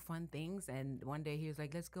do fun things. And one day he was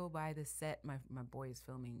like, let's go by the set. My boy is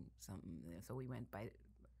filming something. So we went by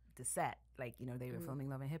the set. Like, you know, they were filming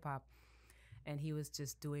Love and Hip Hop. And he was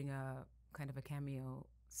just doing a kind of a cameo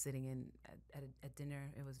sitting in at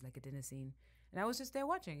dinner. It was like a dinner scene. And I was just there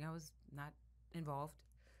watching. I was not involved.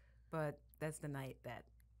 But that's the night that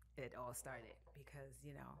it all started because,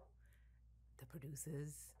 you know, the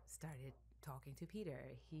producers started talking to Peter.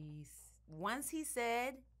 Once he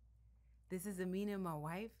said, "This is Amina, my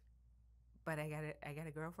wife, but I got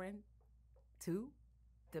a girlfriend too,"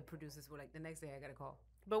 the producers were like, the next day I got a call.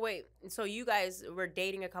 But wait, so you guys were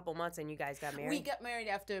dating a couple months and you guys got married? We got married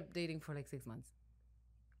after dating for like 6 months.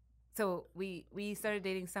 So we started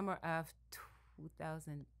dating summer of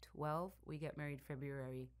 2012. We got married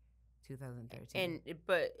February 2013.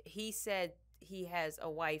 But he said he has a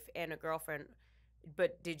wife and a girlfriend.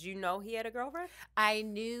 But did you know he had a girlfriend? I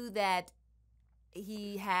knew that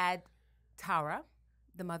he had Tara,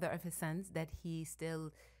 the mother of his sons, that he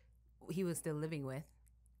was still living with.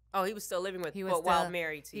 Oh, he was still living with, while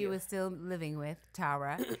married to you. He was still living with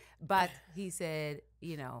Tara, but he said,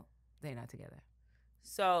 you know, they're not together.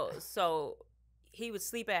 So he would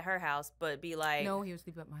sleep at her house, but be like... No, he would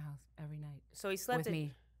sleep at my house every night. So he slept with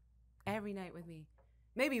me. Every night with me.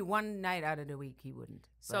 Maybe one night out of the week he wouldn't.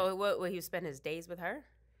 So what would he spend his days with her?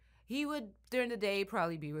 He would, during the day,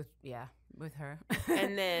 probably be with her.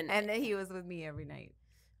 And then... and then he was with me every night.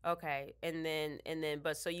 Okay. And then,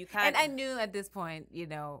 but so you kind of... And I knew at this point, you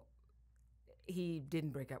know, he didn't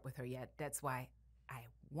break up with her yet. That's why I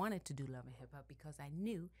wanted to do Love and Hip Hop, because I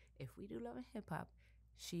knew if we do Love and Hip Hop,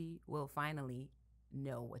 she will finally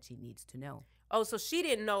know what she needs to know. Oh, so she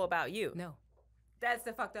didn't know about you? No. That's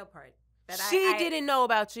the fucked up part. That she didn't know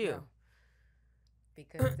about you? No.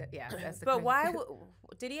 Because, that's the But why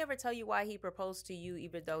did he ever tell you why he proposed to you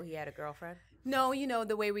even though he had a girlfriend? No, you know,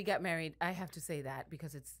 the way we got married, I have to say that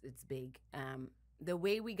because it's big. The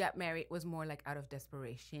way we got married was more like out of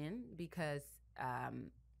desperation because,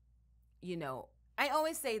 you know, I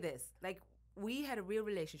always say this, like we had a real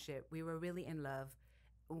relationship. We were really in love.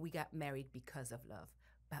 We got married because of love,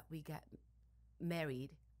 but we got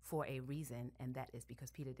married for a reason, and that is because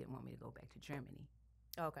Peter didn't want me to go back to Germany.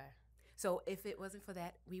 Okay. So if it wasn't for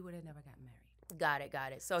that, we would have never gotten married. Got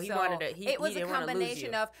it. So he wanted to. It was a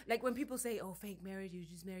combination of, like, when people say, "Oh, fake marriage, you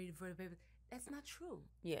just married for the paper." That's not true.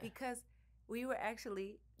 Yeah. Because we were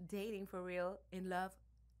actually dating for real, in love.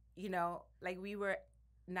 You know, like we were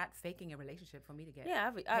not faking a relationship for me to get.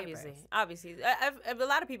 Yeah, obviously. A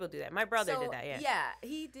lot of people do that. My brother did that. Yeah. Yeah,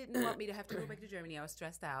 he didn't want me to have to go back to Germany. I was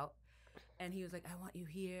stressed out, and he was like, "I want you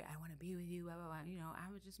here. I want to be with you. Blah blah blah. You know,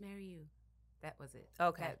 I would just marry you." That was it.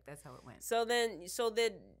 Okay. That's how it went. So then,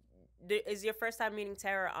 is your first time meeting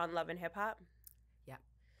Tara on Love and Hip Hop? Yeah.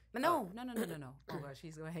 But no. Oh, gosh,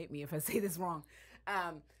 she's going to hate me if I say this wrong.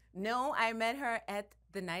 No, I met her at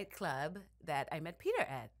the nightclub that I met Peter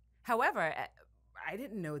at. However, I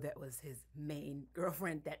didn't know that was his main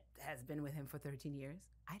girlfriend that has been with him for 13 years.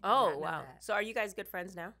 I did not know wow. That. So are you guys good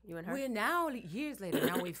friends now, you and her? We're now, years later,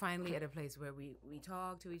 now we finally at a place where we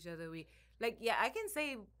talk to each other. I can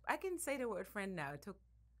say the word friend now. It took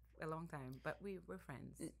a long time, but we're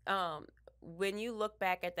friends. When you look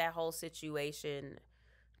back at that whole situation,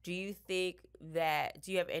 do you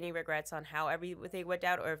have any regrets on how everything went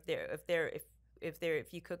down, or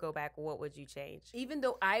if you could go back, what would you change? Even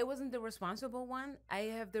though I wasn't the responsible one, I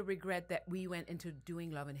have the regret that we went into doing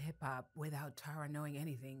Love and Hip Hop without Tara knowing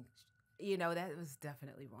anything. You know, that was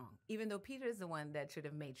definitely wrong. Even though Peter's the one that should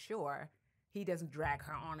have made sure he doesn't drag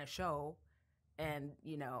her on a show and,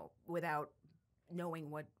 you know, without knowing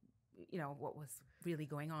what was really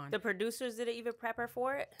going on. The producers didn't even prep her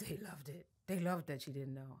for it? They loved it. They loved that she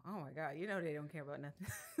didn't know. Oh, my God. You know they don't care about nothing.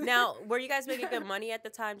 Now, were you guys making good money at the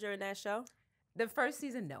time during that show? The first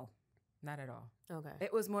season, no. Not at all. Okay.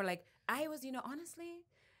 It was more like, honestly,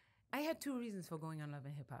 I had two reasons for going on Love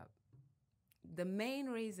and Hip Hop. The main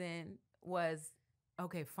reason was,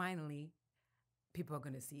 okay, finally, people are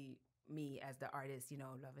going to see me as the artist,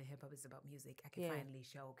 Love and Hip Hop is about music. I can Yeah. finally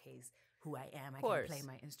showcase who I am. I course. can play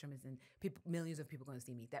my instruments, and millions of people going to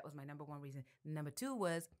see me. That was my number one reason. Number two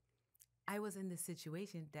was I was in this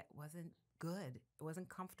situation that wasn't good. It wasn't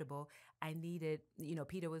comfortable. I needed,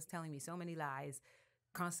 Peter was telling me so many lies,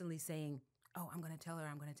 constantly saying, "Oh, I'm going to tell her.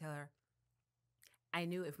 I'm going to tell her." I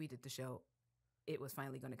knew if we did the show, it was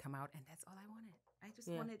finally going to come out, and that's all I wanted. I just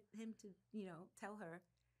wanted him to, tell her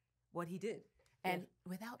what he did. And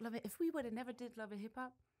without Love, if we would have never did Love and Hip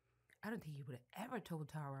Hop, I don't think he would have ever told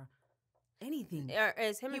Tara anything.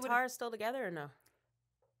 Is him and Tara still together or no?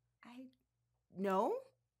 I know,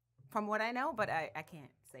 from what I know, but I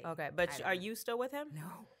can't say. Okay, but are you still with him?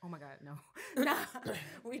 No. Oh my God, no. Nah,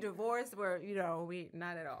 we divorced. We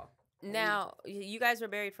not at all. Now, you guys were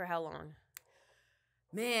married for how long?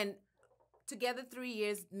 Man, together 3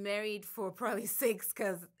 years, married for probably 6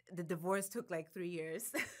 because the divorce took like 3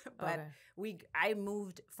 years. But I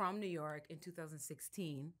moved from New York in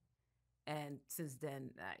 2016, and since then,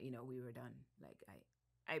 we were done. Like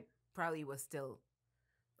I probably was still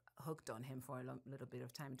hooked on him for a little bit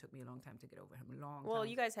of time. It took me a long time to get over him. Well,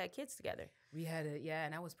 you guys had kids together. We had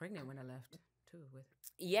and I was pregnant when I left too.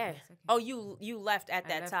 Oh, you left at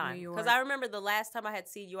that time, because I remember the last time I had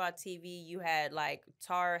seen you on TV, you had like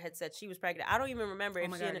Tara had said she was pregnant. I don't even remember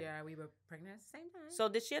if she. We were pregnant at the same time. So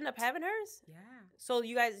did she end up having hers? Yeah. So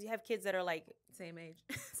you guys have kids that are like same age,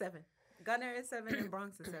 7. Gunnar is 7 and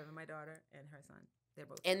Bronx is 7. My daughter and her son, they're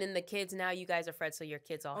both. And then the kids now, you guys are friends, so your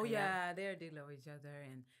kids all. Oh yeah, they love each other,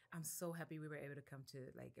 and I'm so happy we were able to come to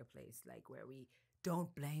like a place like where we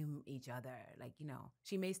don't blame each other. Like,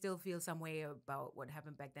 she may still feel some way about what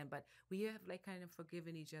happened back then, but we have like kind of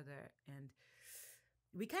forgiven each other, and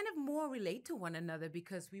we kind of more relate to one another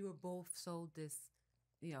because we were both so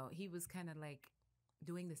he was kind of like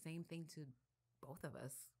doing the same thing to both of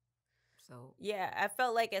us. So yeah, I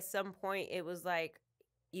felt like at some point it was like,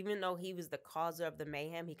 even though he was the causer of the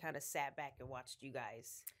mayhem, he kind of sat back and watched you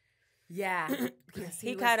guys. Yeah.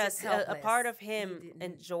 he kind of, a part of him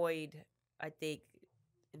enjoyed, I think,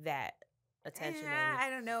 that attention. Yeah, I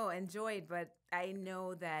don't know, enjoyed, but I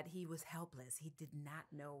know that he was helpless. He did not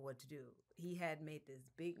know what to do. He had made this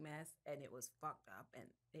big mess, and it was fucked up, and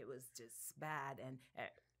it was just bad, and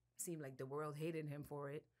it seemed like the world hated him for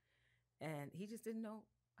it, and he just didn't know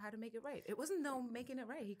how to make it right. It wasn't making it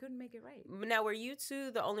right. He couldn't make it right. Now, were you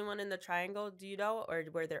two the only one in the triangle, do you know, or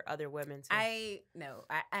were there other women too?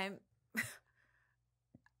 I'm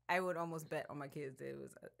I would almost bet on my kids there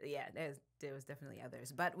was there was definitely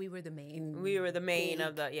others, but we were the main. We were the main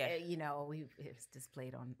of the it was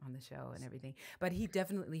displayed on the show and everything. But he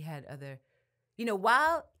definitely had other.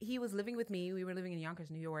 While he was living with me, we were living in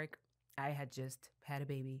Yonkers, New York. I had just had a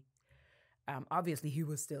baby. Obviously, he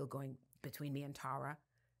was still going between me and Tara.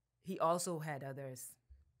 He also had others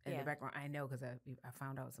in the background. I know because I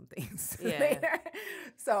found out some things later.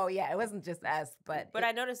 So it wasn't just us, but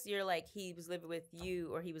I noticed you're like, he was living with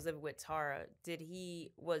you or he was living with Tara.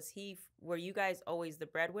 Were you guys always the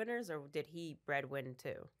breadwinners, or did he breadwin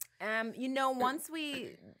too? Once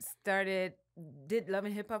we did Love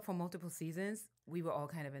and Hip Hop for multiple seasons, we were all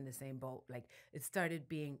kind of in the same boat. Like, it started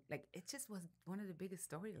being like, it just was one of the biggest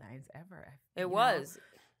storylines ever. It was.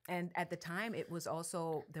 And at the time, it was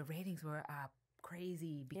also, the ratings were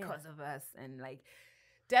crazy because of us. And like,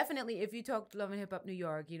 definitely, if you talk Love and Hip Hop New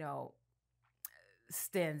York,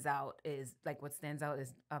 stands out is like, what stands out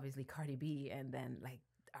is obviously Cardi B, and then like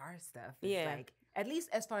our stuff is like, at least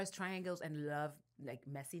as far as triangles and love, like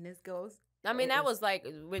messiness goes. I mean, that was like,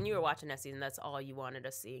 when you were watching that season, that's all you wanted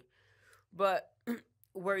to see. But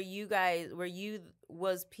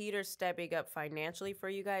was Peter stepping up financially for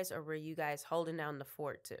you guys, or were you guys holding down the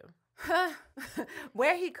fort too?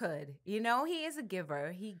 Where he could. He is a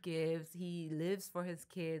giver. He gives. He lives for his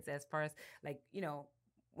kids, as far as like,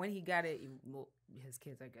 when he got it, his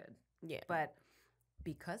kids are good. Yeah. But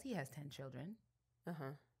because he has 10 children,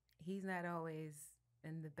 he's not always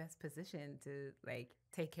in the best position to like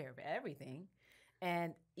take care of everything.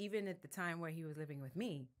 And even at the time where he was living with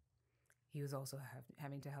me, he was also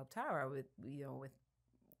having to help Tara with, with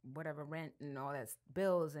whatever rent and all that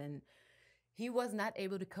bills. And he was not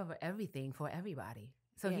able to cover everything for everybody.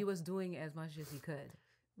 So he was doing as much as he could.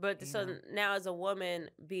 But now, as a woman,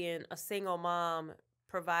 being a single mom,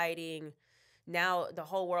 providing, now the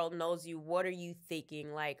whole world knows you. What are you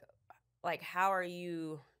thinking? Like how are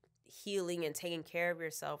you healing and taking care of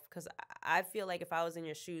yourself? Because I feel like if I was in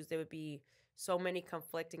your shoes, there would be so many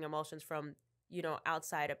conflicting emotions from,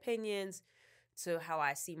 outside opinions to how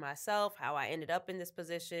I see myself, how I ended up in this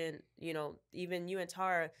position, even you and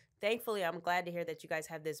Tara. Thankfully, I'm glad to hear that you guys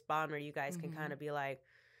have this bond where you guys can kind of be like,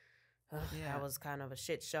 that was kind of a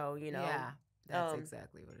shit show, you know. Yeah, that's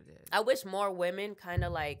exactly what it is. I wish more women kind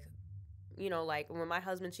of like, you know, like when my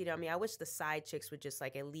husband cheated on me, I wish the side chicks would just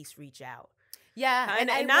like at least reach out. Yeah,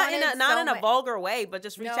 and not in a vulgar way, but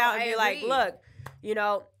just reach out and be like, look, you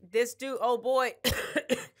know, this dude, oh boy,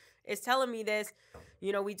 is telling me this.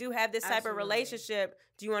 You know, we do have this type of relationship.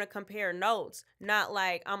 Do you want to compare notes? Not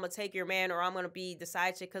like I'm gonna take your man or I'm gonna be the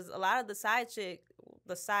side chick, because a lot of the side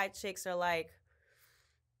chicks are like,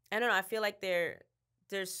 I don't know. I feel like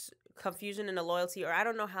there's confusion in the loyalty, or I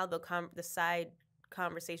don't know how the side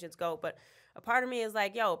conversations go. But a part of me is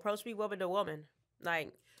like, yo, approach me woman to woman,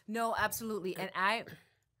 like. No, absolutely. And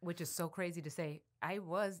which is so crazy to say, I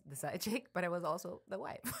was the side chick, but I was also the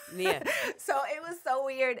wife. Yeah. So it was so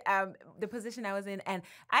weird, the position I was in. And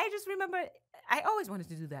I just remember I always wanted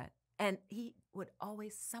to do that. And he would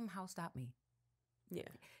always somehow stop me. Yeah.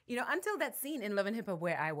 You know, until that scene in Love and Hip Hop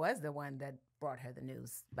where I was the one that brought her the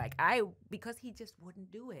news. Like because he just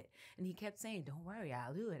wouldn't do it. And he kept saying, don't worry,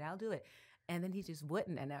 I'll do it. And then he just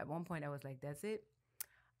wouldn't. And at one point I was like, that's it.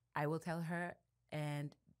 I will tell her.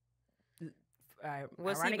 And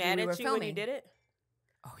was he mad at you when you did it?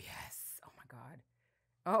 Oh yes. Oh my God.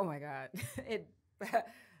 Oh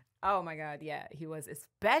my God. Yeah, he was,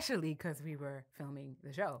 especially because we were filming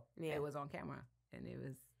the show. Yeah. It was on camera, and it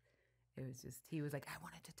was just, he was like, I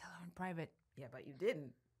wanted to tell her in private. Yeah, but you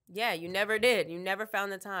didn't. Yeah, you never did. You never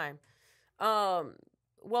found the time.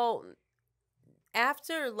 Well,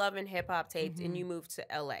 after Love and Hip Hop taped and you moved to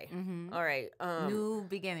LA. Mm-hmm. All right. New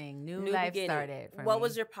beginning, new life started for what me.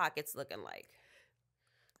 was your pockets looking like?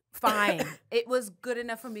 Fine. It was good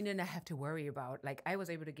enough for me to not have to worry about. Like, I was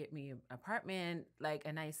able to get me an apartment, like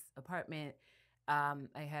a nice apartment. I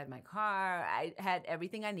had my car. I had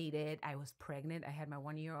everything I needed. I was pregnant. I had my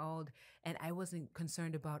 1-year-old, and I wasn't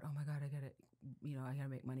concerned about, oh my God, I gotta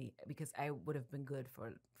make money, because I would have been good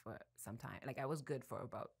for some time. Like, I was good for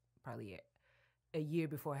about probably a year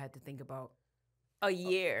before I had to think about. A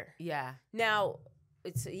year. Yeah. Now,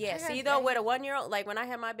 with a 1-year-old, like when I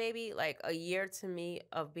had my baby, like a year to me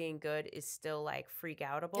of being good is still like freak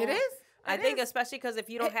outable. It is. I think especially because if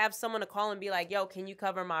you don't have someone to call and be like, yo, can you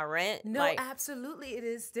cover my rent? No, like, absolutely. It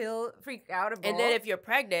is still freak outable. And then if you're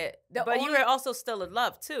pregnant, you were also still in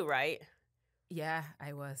love too, right? Yeah,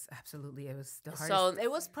 I was. Absolutely. It was the hardest. So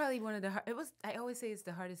it was probably one of the I always say it's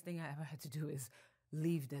the hardest thing I ever had to do is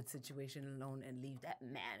leave that situation alone and leave that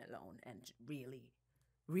man alone and really,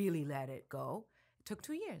 really let it go. It took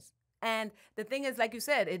 2 years. And the thing is, like you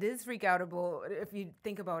said, it is freak outable if you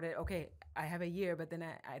think about it. Okay, I have a year, but then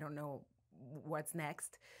I don't know what's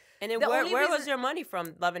next. And then where was your money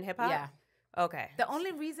from? Love and Hip Hop? Yeah. Okay. The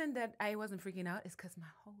only reason that I wasn't freaking out is because my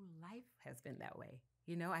whole life has been that way.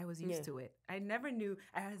 You know, I was used to it. I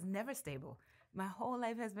was never stable. My whole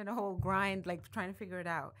life has been a whole grind, like trying to figure it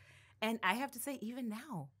out. And I have to say, even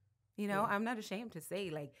now, you know, I'm not ashamed to say,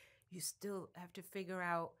 like, you still have to figure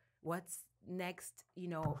out what's next. You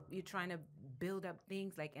know, you're trying to build up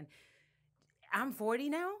things like, and I'm 40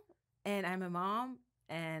 now, and I'm a mom,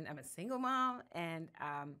 and I'm a single mom, and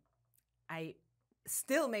I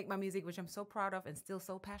still make my music, which I'm so proud of and still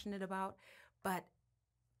so passionate about, but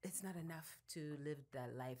it's not enough to live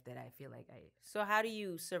that life that I feel like So how do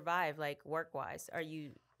you survive, like, work-wise? Are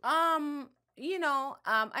you... You know,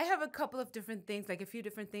 I have a couple of different things, like a few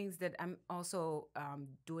different things that I'm also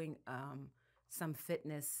doing some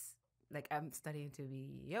fitness. Like, I'm studying to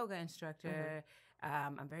be a yoga instructor.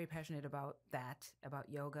 I'm very passionate about that, about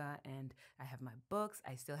yoga. And I have my books.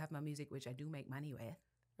 I still have my music, which I do make money with.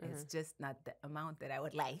 It's just not the amount that I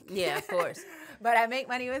would like. Yeah, of course. But I make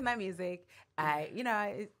money with my music.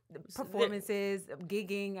 Performances,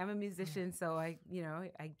 gigging. I'm a musician, so I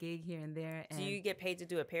gig here and there. And do you get paid to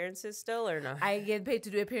do appearances still, or no? I get paid to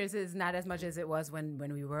do appearances, not as much as it was when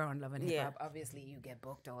we were on Love and Hip Hop. Obviously, you get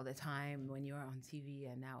booked all the time when you're on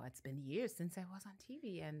TV, and now it's been years since I was on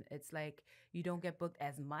TV, and it's like you don't get booked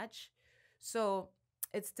as much. So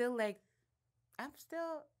it's still like I'm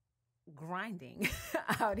still grinding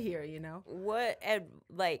out here, you know.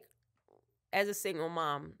 As a single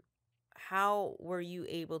mom, how were you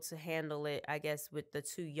able to handle it, I guess, with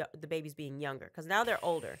the babies being younger, because now they're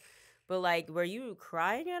older, but like, were you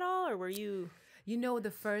crying at all, or were you, you know,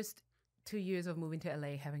 the first 2 years of moving to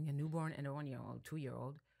LA, having a newborn and a 1-year-old,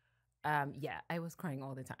 2-year-old, I was crying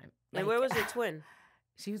all the time. And where was your twin?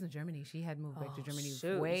 She was in Germany. She had moved back to Germany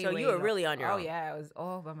way. So you were really on your own. Oh yeah, I was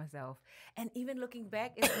all by myself. And even looking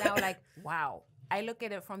back, it's now like, wow. I look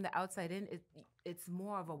at it from the outside in. It's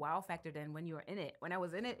more of a wow factor than when you were in it. When I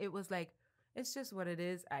was in it, it was like, it's just what it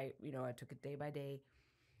is. I took it day by day,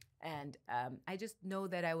 and I just know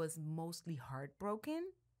that I was mostly heartbroken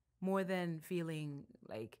more than feeling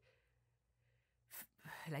like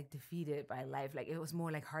like defeated by life. Like it was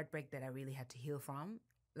more like heartbreak that I really had to heal from.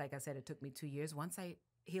 Like I said, it took me 2 years. Once I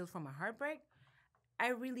healed from a heartbreak, I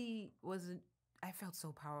really wasn't. I felt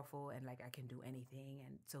so powerful and like I can do anything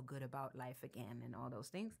and so good about life again and all those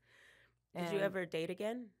things. Did you ever date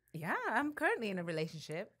again? Yeah, I'm currently in a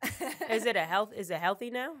relationship. Is it healthy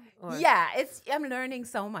now? Or? Yeah, I'm learning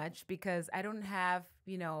so much because I don't have,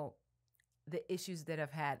 the issues that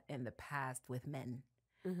I've had in the past with men,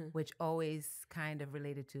 which always kind of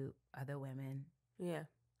related to other women. Yeah.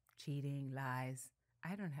 Cheating, lies.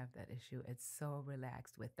 I don't have that issue. It's so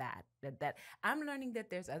relaxed with that I'm learning that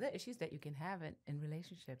there's other issues that you can have in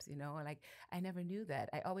relationships, like I never knew that.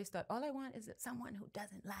 I always thought all I want is someone who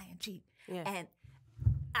doesn't lie and cheat. Yeah. And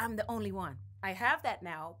I'm the only one. I have that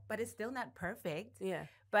now, but it's still not perfect. Yeah.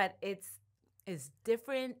 But it's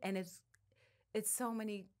different, and it's so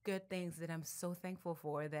many good things that I'm so thankful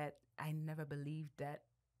for that I never believed that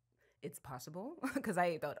it's possible, because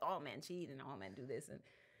I thought all men cheat and all men do this. And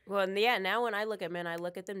well, yeah, now when I look at men, I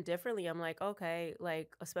look at them differently. I'm like, okay,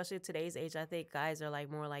 like especially today's age, I think guys are like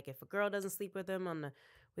more like if a girl doesn't sleep with them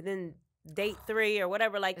within date 3 or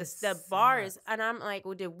whatever, like the bar is, and I'm like,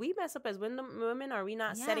 well, did we mess up as women? Are we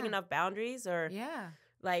not setting enough boundaries, or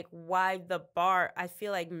like why the bar? I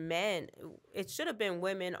feel like men, it should have been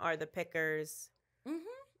women are the pickers,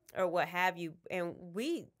 or what have you, and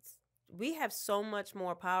we have so much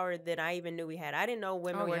more power than I even knew we had. I didn't know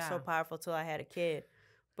women were so powerful till I had a kid.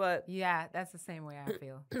 But yeah, that's the same way I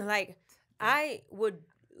feel. Like I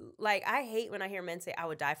hate when I hear men say I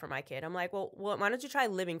would die for my kid. I'm like, well, why don't you try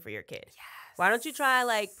living for your kid? Yes. Why don't you try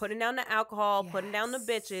like putting down the alcohol, putting down the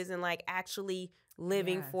bitches, and like actually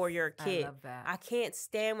living for your kid? I love that. I can't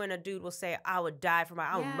stand when a dude will say I would die for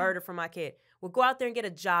I would murder for my kid. Well, go out there and get a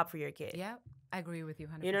job for your kid. Yeah, I agree with you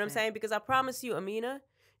 100%. You know what I'm saying? Because I promise you, Amina,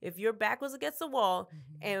 if your back was against the wall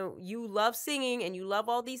and you love singing and you love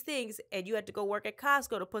all these things and you had to go work at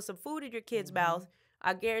Costco to put some food in your kid's mouth,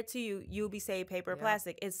 I guarantee you'll be saved paper or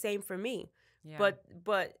plastic. It's same for me. Yeah.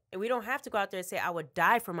 But we don't have to go out there and say I would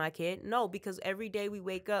die for my kid. No, because every day we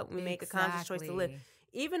wake up, we make a conscious choice to live.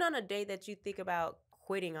 Even on a day that you think about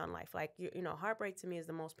quitting on life, like heartbreak to me is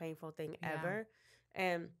the most painful thing ever.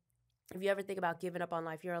 And if you ever think about giving up on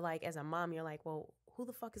life, you're like, as a mom, you're like, well, who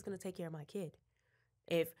the fuck is going to take care of my kid?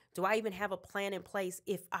 Do I even have a plan in place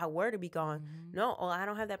if I were to be gone? No, I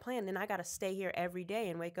don't have that plan. Then I got to stay here every day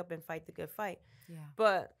and wake up and fight the good fight. Yeah.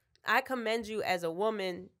 But I commend you as a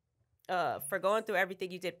woman for going through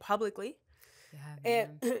everything you did publicly. Yeah,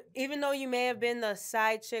 and even though you may have been the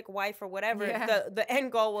side chick, wife, or whatever, the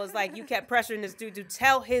end goal was like you kept pressuring this dude to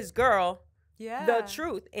tell his girl the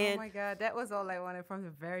truth. And oh my God, that was all I wanted from the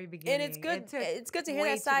very beginning. And it's good. It's good to hear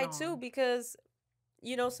that side too, because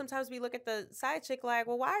sometimes we look at the side chick like,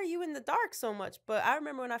 well, why are you in the dark so much? But I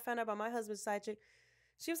remember when I found out about my husband's side chick,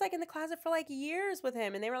 she was like in the closet for like years with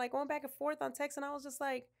him, and they were like going back and forth on text, and I was just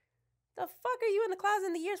like, the fuck are you in the closet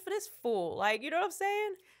in the years for this fool? Like, you know what I'm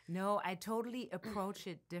saying? No, I totally approach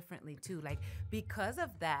it differently too. Like, because of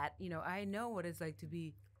that, I know what it's like to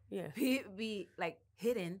be like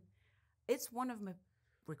hidden. It's one of my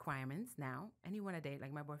requirements now. Anyone I date,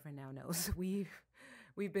 like my boyfriend now knows, we've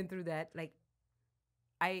been through that. Like,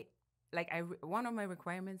 one of my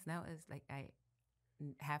requirements now is like I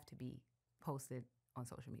have to be posted on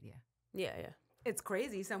social media. Yeah, yeah. It's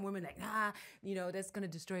crazy. Some women like, that's gonna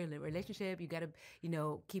destroy a relationship. You gotta,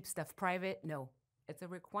 keep stuff private. No, it's a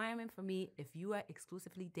requirement for me. If you are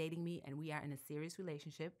exclusively dating me and we are in a serious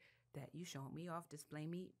relationship, that you show me off, display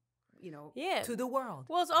me, to the world.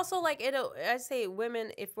 Well, it's also like I say,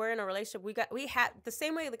 women, if we're in a relationship, we have the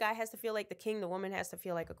same way the guy has to feel like the king, the woman has to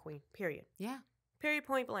feel like a queen. Period. Yeah. Period.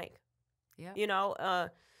 Point blank. Yeah.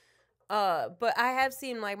 But I have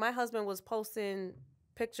seen like my husband was posting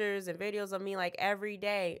pictures and videos of me like every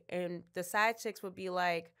day, and the side chicks would be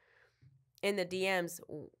like in the DMs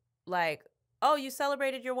like, oh, you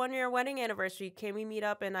celebrated your 1-year wedding anniversary, can we meet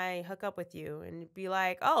up and I hook up with you? And be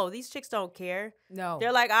like, oh, these chicks don't care. No,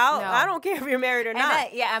 they're like, I don't care if you're married or not.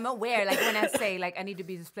 I'm aware, like when I say like I need to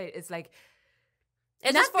be displayed, it's like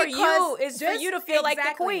it's just for you. It's for you to feel like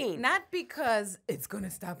the queen, not because it's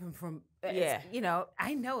gonna stop him from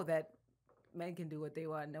I know that men can do what they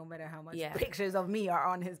want, no matter how much pictures of me are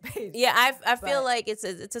on his page. Yeah, I feel like it's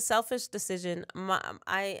a selfish decision. I'm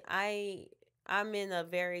in a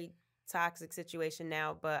very toxic situation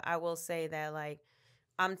now, but I will say that like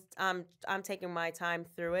I'm taking my time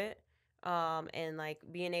through it, and like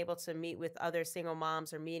being able to meet with other single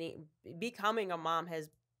moms or becoming a mom has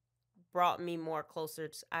brought me more closer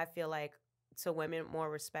to, I feel like, to women, more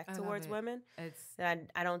respect towards women. That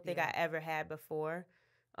I don't think I ever had before.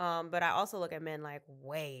 But I also look at men like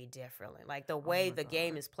way differently. Like the way the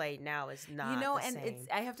game is played now is not the and same.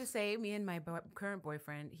 I have to say, me and my current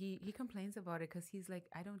boyfriend, he complains about it because he's like,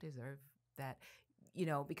 I don't deserve that,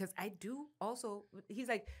 because I do also. He's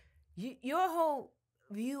like, your whole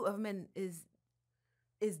view of men is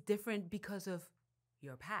different because of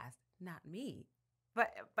your past, not me.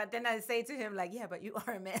 But then I say to him, like, yeah, but you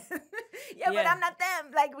are a man. But I'm not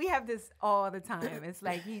them. Like, we have this all the time. It's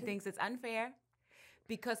like he thinks it's unfair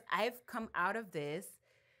because I've come out of this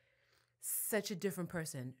such a different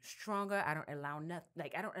person, stronger. I don't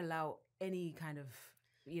allow any kind of,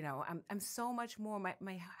 I'm so much more.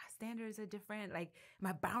 My standards are different. Like,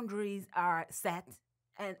 my boundaries are set,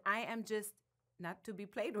 and I am just not to be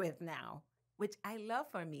played with now, which I love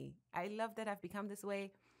for me. I love that I've become this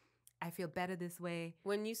way. I feel better this way.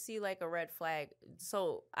 When you see like a red flag,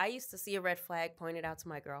 so I used to see a red flag pointed out to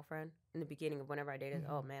my girlfriend in the beginning of whenever I dated.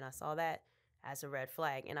 Oh man, I saw that as a red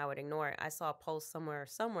flag, and I would ignore it. I saw a post somewhere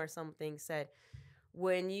something said,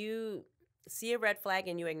 when you see a red flag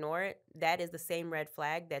and you ignore it, that is the same red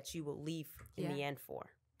flag that you will leave in the end for.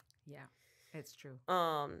 Yeah, it's true.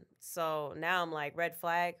 So now I'm like, red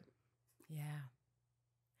flag. Yeah.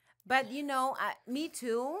 But me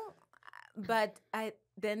too. But I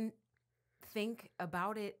then think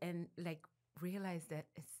about it and like realize that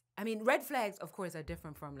red flags, of course, are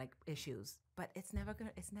different from like issues, but it's never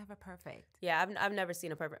perfect. Yeah, I've never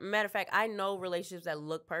seen a perfect. Matter of fact, I know relationships that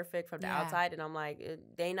look perfect from the outside, and I'm like,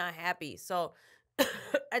 they not happy. So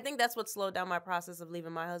I think that's what slowed down my process of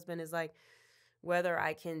leaving my husband, is like whether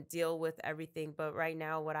I can deal with everything. But right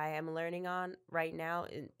now, what I am learning on right now,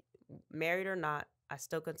 married or not, I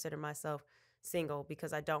still consider myself single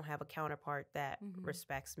because I don't have a counterpart that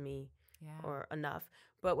respects me or enough.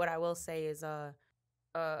 But what I will say is I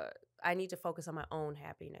need to focus on my own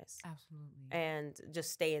happiness. Absolutely. And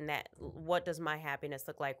just stay in that. What does my happiness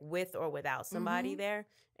look like with or without somebody there?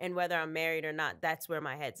 And whether I'm married or not, that's where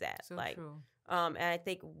my head's at. So true. And I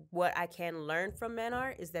think what I can learn from men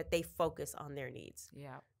is that they focus on their needs.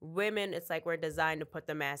 Yeah. Women, it's like we're designed to put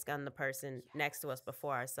the mask on the person next to us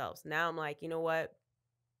before ourselves. Now I'm like, you know what?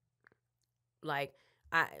 Like,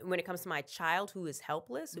 when it comes to my child who is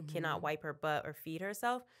helpless, who cannot wipe her butt or feed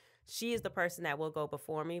herself, she is the person that will go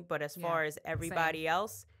before me. But as far as everybody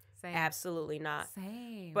else, absolutely not.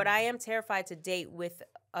 Same. But I am terrified to date with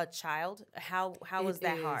a child. How is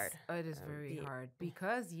that hard? It is very hard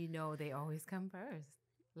because they always come first.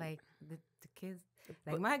 Like the kids,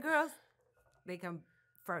 like my girls, they come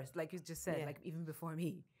first. Like you just said, like even before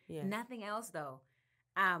me. Yeah. Nothing else though.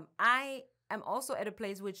 I am also at a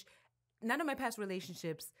place which none of my past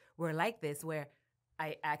relationships were like this, where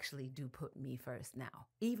I actually do put me first now,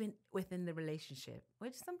 even within the relationship,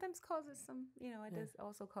 which sometimes causes some, it does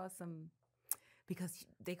also cause some, because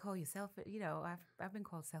they call you selfish. I've been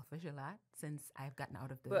called selfish a lot since I've gotten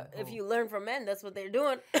out of the. But if you learn from men, that's what they're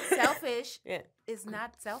doing. Selfish is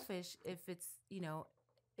not selfish if it's,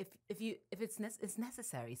 it's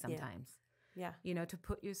necessary sometimes. Yeah. To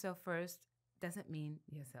put yourself first doesn't mean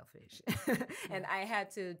you're selfish. And I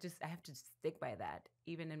have to stick by that.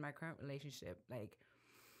 Even in my current relationship, like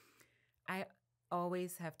I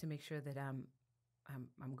always have to make sure that I'm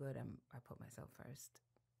good. I put myself first.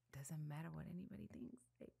 Doesn't matter what anybody thinks.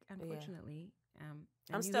 Like, unfortunately,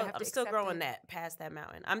 I'm still growing past that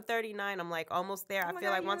mountain. I'm 39. I'm like almost there. I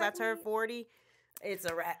feel like once I turn 40, it's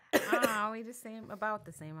a wrap. We the same, about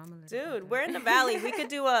the same. I'm a little Dude, we're in the valley. We could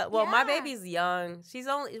do my baby's young. She's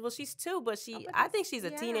 2, but I think she's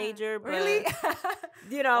a teenager. But, really?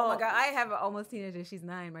 Oh my God, I have an almost teenager. She's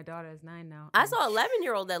 9. My daughter is 9 now. I saw an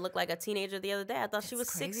 11-year-old that looked like a teenager the other day. I thought she was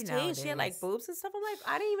 16. Nowadays. She had like boobs and stuff. I'm like,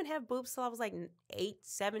 I didn't even have boobs till I was like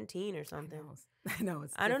 17 or something. I know.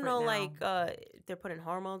 I don't know, now. Like they're putting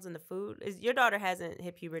hormones in the food. Your daughter hasn't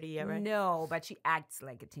hit puberty yet, right? No, but she acts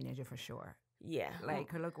like a teenager for sure. Yeah. Like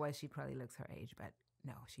her look-wise, she probably looks her age, but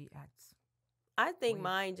no, she acts. I think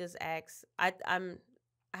mine just acts. I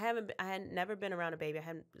had never been around a baby. I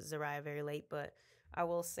had Zariah very late, but I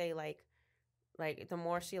will say like the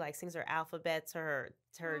more she like sings her alphabets or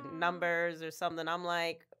her numbers or something, I'm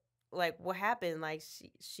like what happened? Like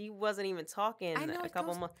she wasn't even talking a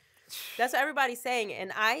couple months. That's what everybody's saying,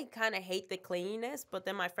 and I kind of hate the cleanliness. But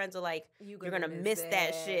then my friends are like, "You're gonna miss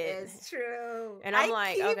that shit." It's true, and I'm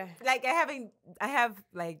okay. Like I have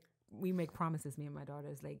like we make promises. Me and my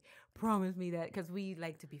daughters like promise me that because we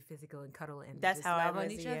like to be physical and cuddle and that's how love I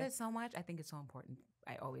on each other so much. I think it's so important.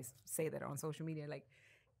 I always say that on social media, like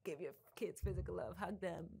give your kids physical love, hug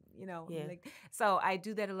them, Yeah. like, so I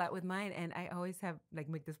do that a lot with mine. And I always have like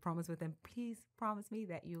make this promise with them, please promise me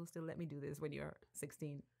that you'll still let me do this when you're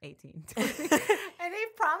 16, 18, 20. And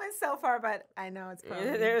they've promised so far, but I know it's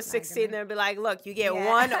probably They're 16, they'll be like, look, you get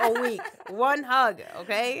one a week, one hug,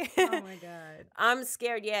 okay? Oh my God. I'm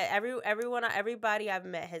scared. Yeah, everybody I've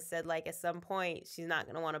met has said like at some point she's not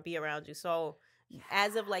gonna want to be around you. So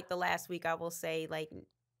as of like the last week, I will say like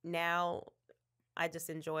now I just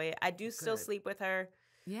enjoy it. I do still sleep with her.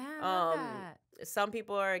 Yeah, I love that. Some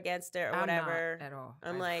people are against it or whatever. Not at all.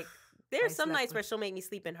 I'm like, there's some nights where she'll make me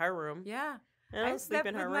sleep in her room. Yeah. I don't sleep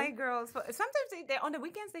in her room. My girls. Sometimes they on the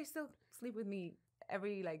weekends they still sleep with me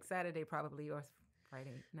every like Saturday probably or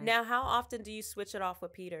Friday night. Now, how often do you switch it off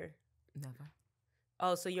with Peter? Never.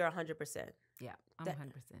 Oh, so you're 100%. Yeah, I'm 100%.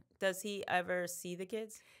 Does he ever see the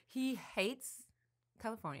kids? He hates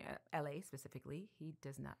California, LA specifically. He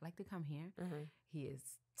does not like to come here. Mm-hmm. He is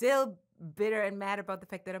still bitter and mad about the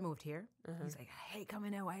fact that I moved here. Mm-hmm. He's like, I hate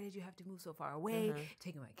coming here. Why did you have to move so far away?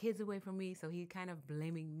 Taking my kids away from me. So he's kind of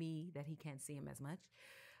blaming me that he can't see him as much.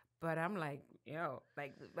 But I'm like,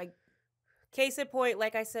 like. Case in point,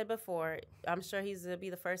 like I said before, I'm sure he's going to be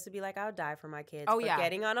the first to be like, I'll die for my kids. Oh, but yeah.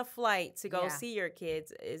 getting on a flight to go see your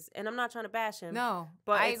kids is, and I'm not trying to bash him. No,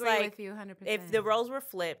 but I it's agree like, with you 100%. if the roles were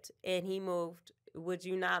flipped and he moved, would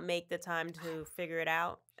you not make the time to figure it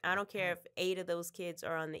out? I don't care if 8 of those kids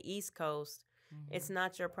are on the East Coast. Mm-hmm. It's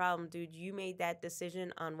not your problem, dude. You made that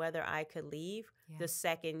decision on whether I could leave the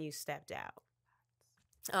second you stepped out.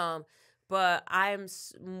 But I'm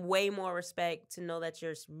way more respect to know that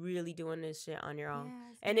you're really doing this shit on your own.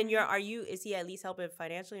 Yes, and then is he at least helping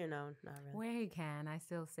financially or no? Not really. Where he can, I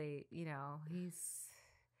still say,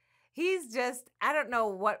 he's just, I don't know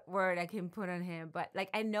what word I can put on him, but like,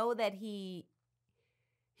 I know that he's,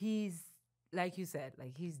 like you said,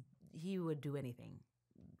 like he would do anything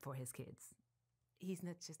for his kids. He's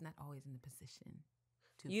just not always in the position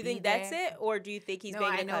to You be think there. that's it? Or do you think he's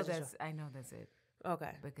I making know that's it.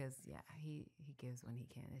 Okay. Because he gives when he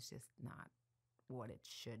can. It's just not what it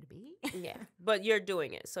should be. Yeah. But you're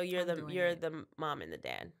doing it. So you're the mom and the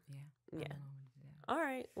dad. Yeah. Yeah. All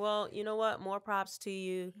right. Well, you know what? More props to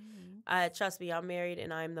you. Trust me, I'm married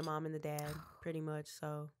and I'm the mom and the dad pretty much.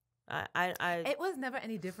 So I it was never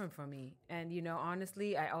any different for me. And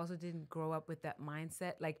honestly, I also didn't grow up with that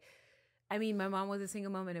mindset. Like, I mean, my mom was a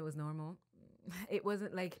single mom and it was normal. It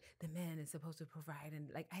wasn't like the man is supposed to provide,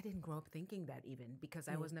 and like I didn't grow up thinking that even because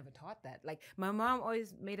I was never taught that. Like my mom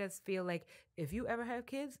always made us feel like if you ever have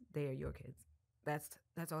kids, they are your kids. That's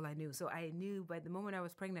all I knew. So I knew by the moment I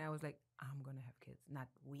was pregnant, I was like, I'm gonna have kids, not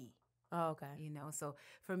we. Oh, okay. So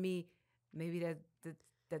for me, maybe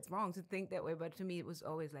that's wrong to think that way, but to me it was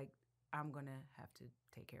always like I'm gonna have to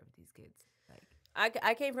take care of these kids. Like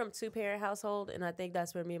I came from a 2-parent household, and I think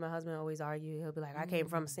that's where me and my husband always argue. He'll be like, I came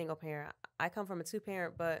from a single parent. I come from a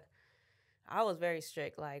 2-parent, but I was very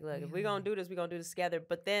strict. Like, look, if we're going to do this, we're going to do this together.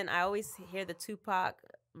 But then I always hear the Tupac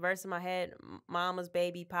verse in my head, mama's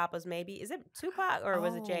baby, papa's maybe. Is it Tupac or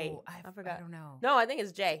was it Jay? I forgot. I don't know. No, I think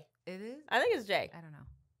it's Jay. It is? I think it's Jay. I don't know.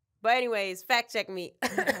 But anyways, fact check me.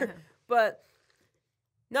 But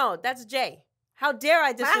no, that's Jay. How dare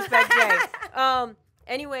I disrespect Jay?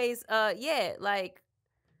 Anyways, now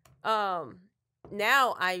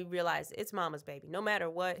I realize it's mama's baby. No matter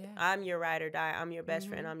what, I'm your ride or die. I'm your best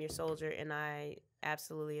friend. I'm your soldier, and I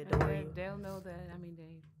absolutely adore you. They'll know that. I mean,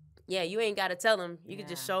 Yeah, you ain't got to tell them. You can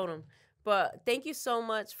just show them. But thank you so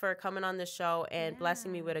much for coming on the show and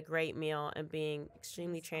blessing me with a great meal and being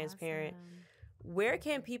extremely transparent. Awesome. Where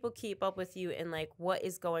can people keep up with you and like what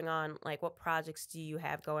is going on? Like what projects do you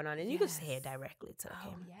have going on? And you can say it directly to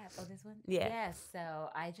him. Oh, this one? Yeah. Yes. So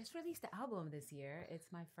I just released the album this year. It's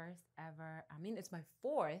my first ever, it's my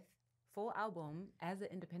 4th full album as an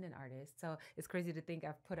independent artist. So it's crazy to think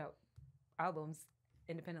I've put out albums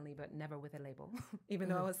independently, but never with a label, even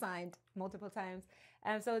though I was signed multiple times.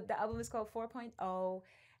 So the album is called 4.0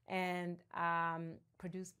 and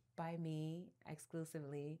produced by me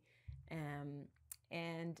exclusively.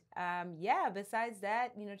 Besides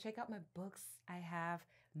that, check out my books. I have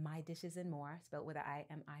My Dishes and More, spelled with an I,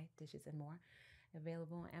 M-I, Dishes and More,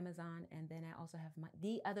 available on Amazon. And then I also have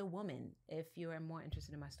The Other Woman, if you are more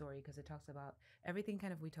interested in my story, because it talks about everything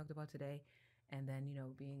kind of we talked about today. And then,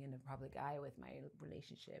 being in the public eye with my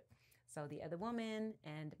relationship. So The Other Woman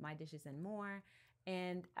and My Dishes and More.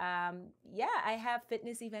 And I have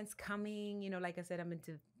fitness events coming. Like I said, I'm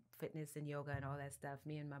into fitness and yoga and all that stuff.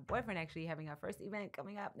 Me and my boyfriend actually having our first event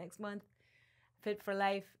coming up next month, Fit for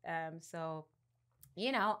Life. I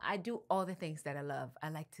do all the things that I love.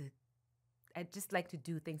 I just like to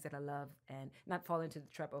do things that I love and not fall into the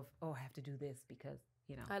trap of, I have to do this because,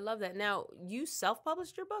 I love that. Now, you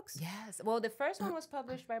self-published your books? Yes. Well, the first one was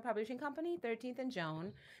published by a publishing company, 13th and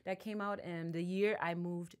Joan, that came out in the year I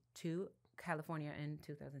moved to California in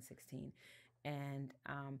 2016. And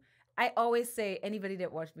I always say, anybody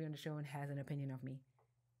that watched me on the show and has an opinion of me,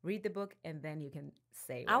 read the book and then you can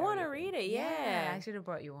say. I want to read it. Yeah. I should have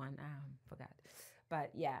brought you one. Forgot.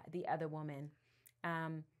 But yeah, The Other Woman.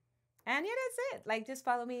 And yeah, that's it. Like, just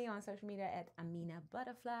follow me on social media at Amina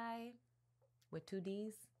Buddafly with 2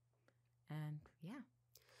 Ds. And yeah.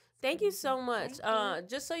 Thank you so much.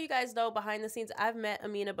 Just so you guys know, behind the scenes, I've met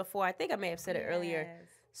Amina before. I think I may have said it earlier.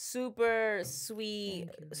 Super sweet,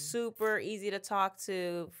 super easy to talk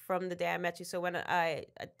to from the day I met you. So when I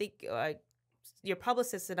think your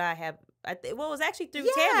publicist and I have, it was actually through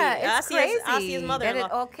Tammy. It's crazy. Asia's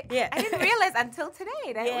mother-in-law. Yeah, I didn't realize until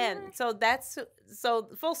today. So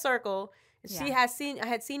full circle. I had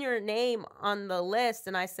seen your name on the list,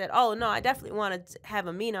 and I said, "Oh no, I definitely want to have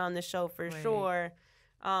Amina on the show for sure."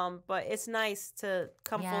 But it's nice to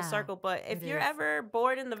come full circle. But if you're ever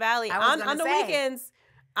bored in the valley on the weekends,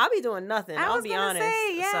 I'll be doing nothing. I'll be honest.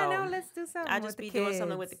 Let's do something. I'll just be doing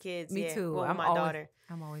something with the kids. Me too. With my daughter.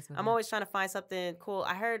 I'm always trying to find something cool.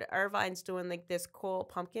 I heard Irvine's doing like this cool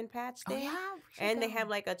pumpkin patch thing. And they have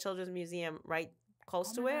like a children's museum right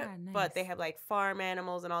close to it. God, nice. But they have like farm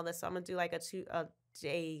animals and all this. So I'm gonna do like a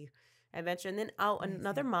 2-day adventure. And then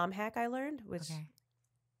another mom hack I learned, which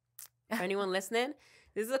for anyone listening,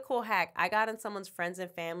 this is a cool hack. I got in someone's friends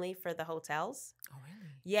and family for the hotels. Oh, really?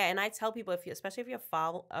 Yeah, and I tell people, especially if you're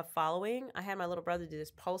following, I had my little brother do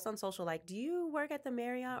this post on social, like, do you work at the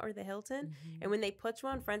Marriott or the Hilton? Mm-hmm. And when they put you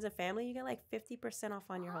on friends and family, you get like 50% off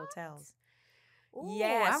on your hotels. Ooh,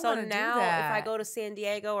 yeah, so now if I go to San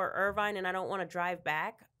Diego or Irvine and I don't want to drive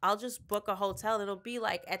back, I'll just book a hotel. And it'll be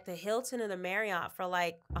like at the Hilton or the Marriott for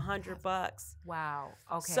like $100. Wow.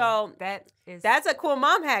 Okay. So that's a cool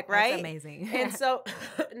mom hack, right? That's amazing. And so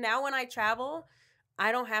now when I travel,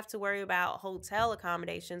 I don't have to worry about hotel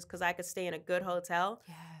accommodations because I could stay in a good hotel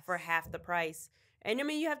for half the price. And I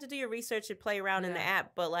mean, you have to do your research and play around in the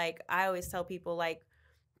app. But like, I always tell people, like,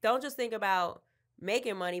 don't just think about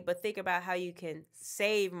making money, but think about how you can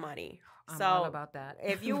save money. I'm all about that.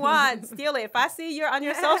 If you want, steal it. If I see on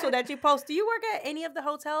your social that you post, do you work at any of the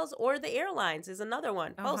hotels or the airlines is another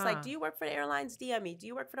one. Post like, do you work for the airlines? DM me. Do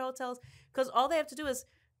you work for the hotels? Because all they have to do is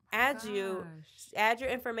add your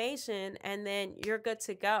information, and then you're good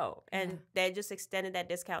to go. And they just extended that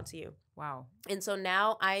discount to you. Wow. And so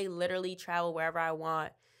now I literally travel wherever I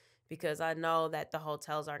want because I know that the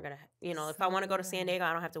hotels aren't going to, if I want to go to San Diego,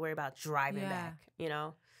 I don't have to worry about driving back,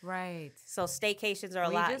 Right. So staycations are a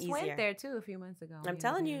lot easier. We just went there too a few months ago. I'm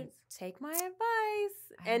telling you, take my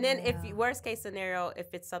advice. And then if worst case scenario,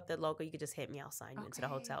 if it's something local, you could just hit me. I'll sign you into the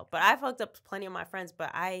hotel. But I've hooked up plenty of my friends.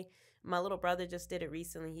 But my little brother just did it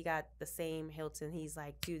recently. He got the same Hilton. He's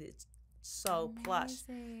like, dude, it's so plush.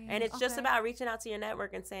 And it's just about reaching out to your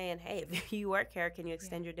network and saying, hey, if you work here, can you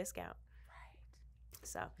extend your discount?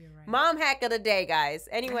 So, mom hack of the day, guys.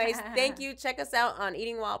 Anyways, thank you. Check us out on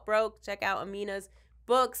Eating While Broke. Check out Amina's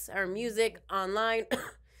books, her music online,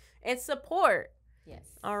 and support. Yes.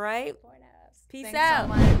 All right. Support us. Peace Thanks out. So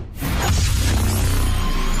much.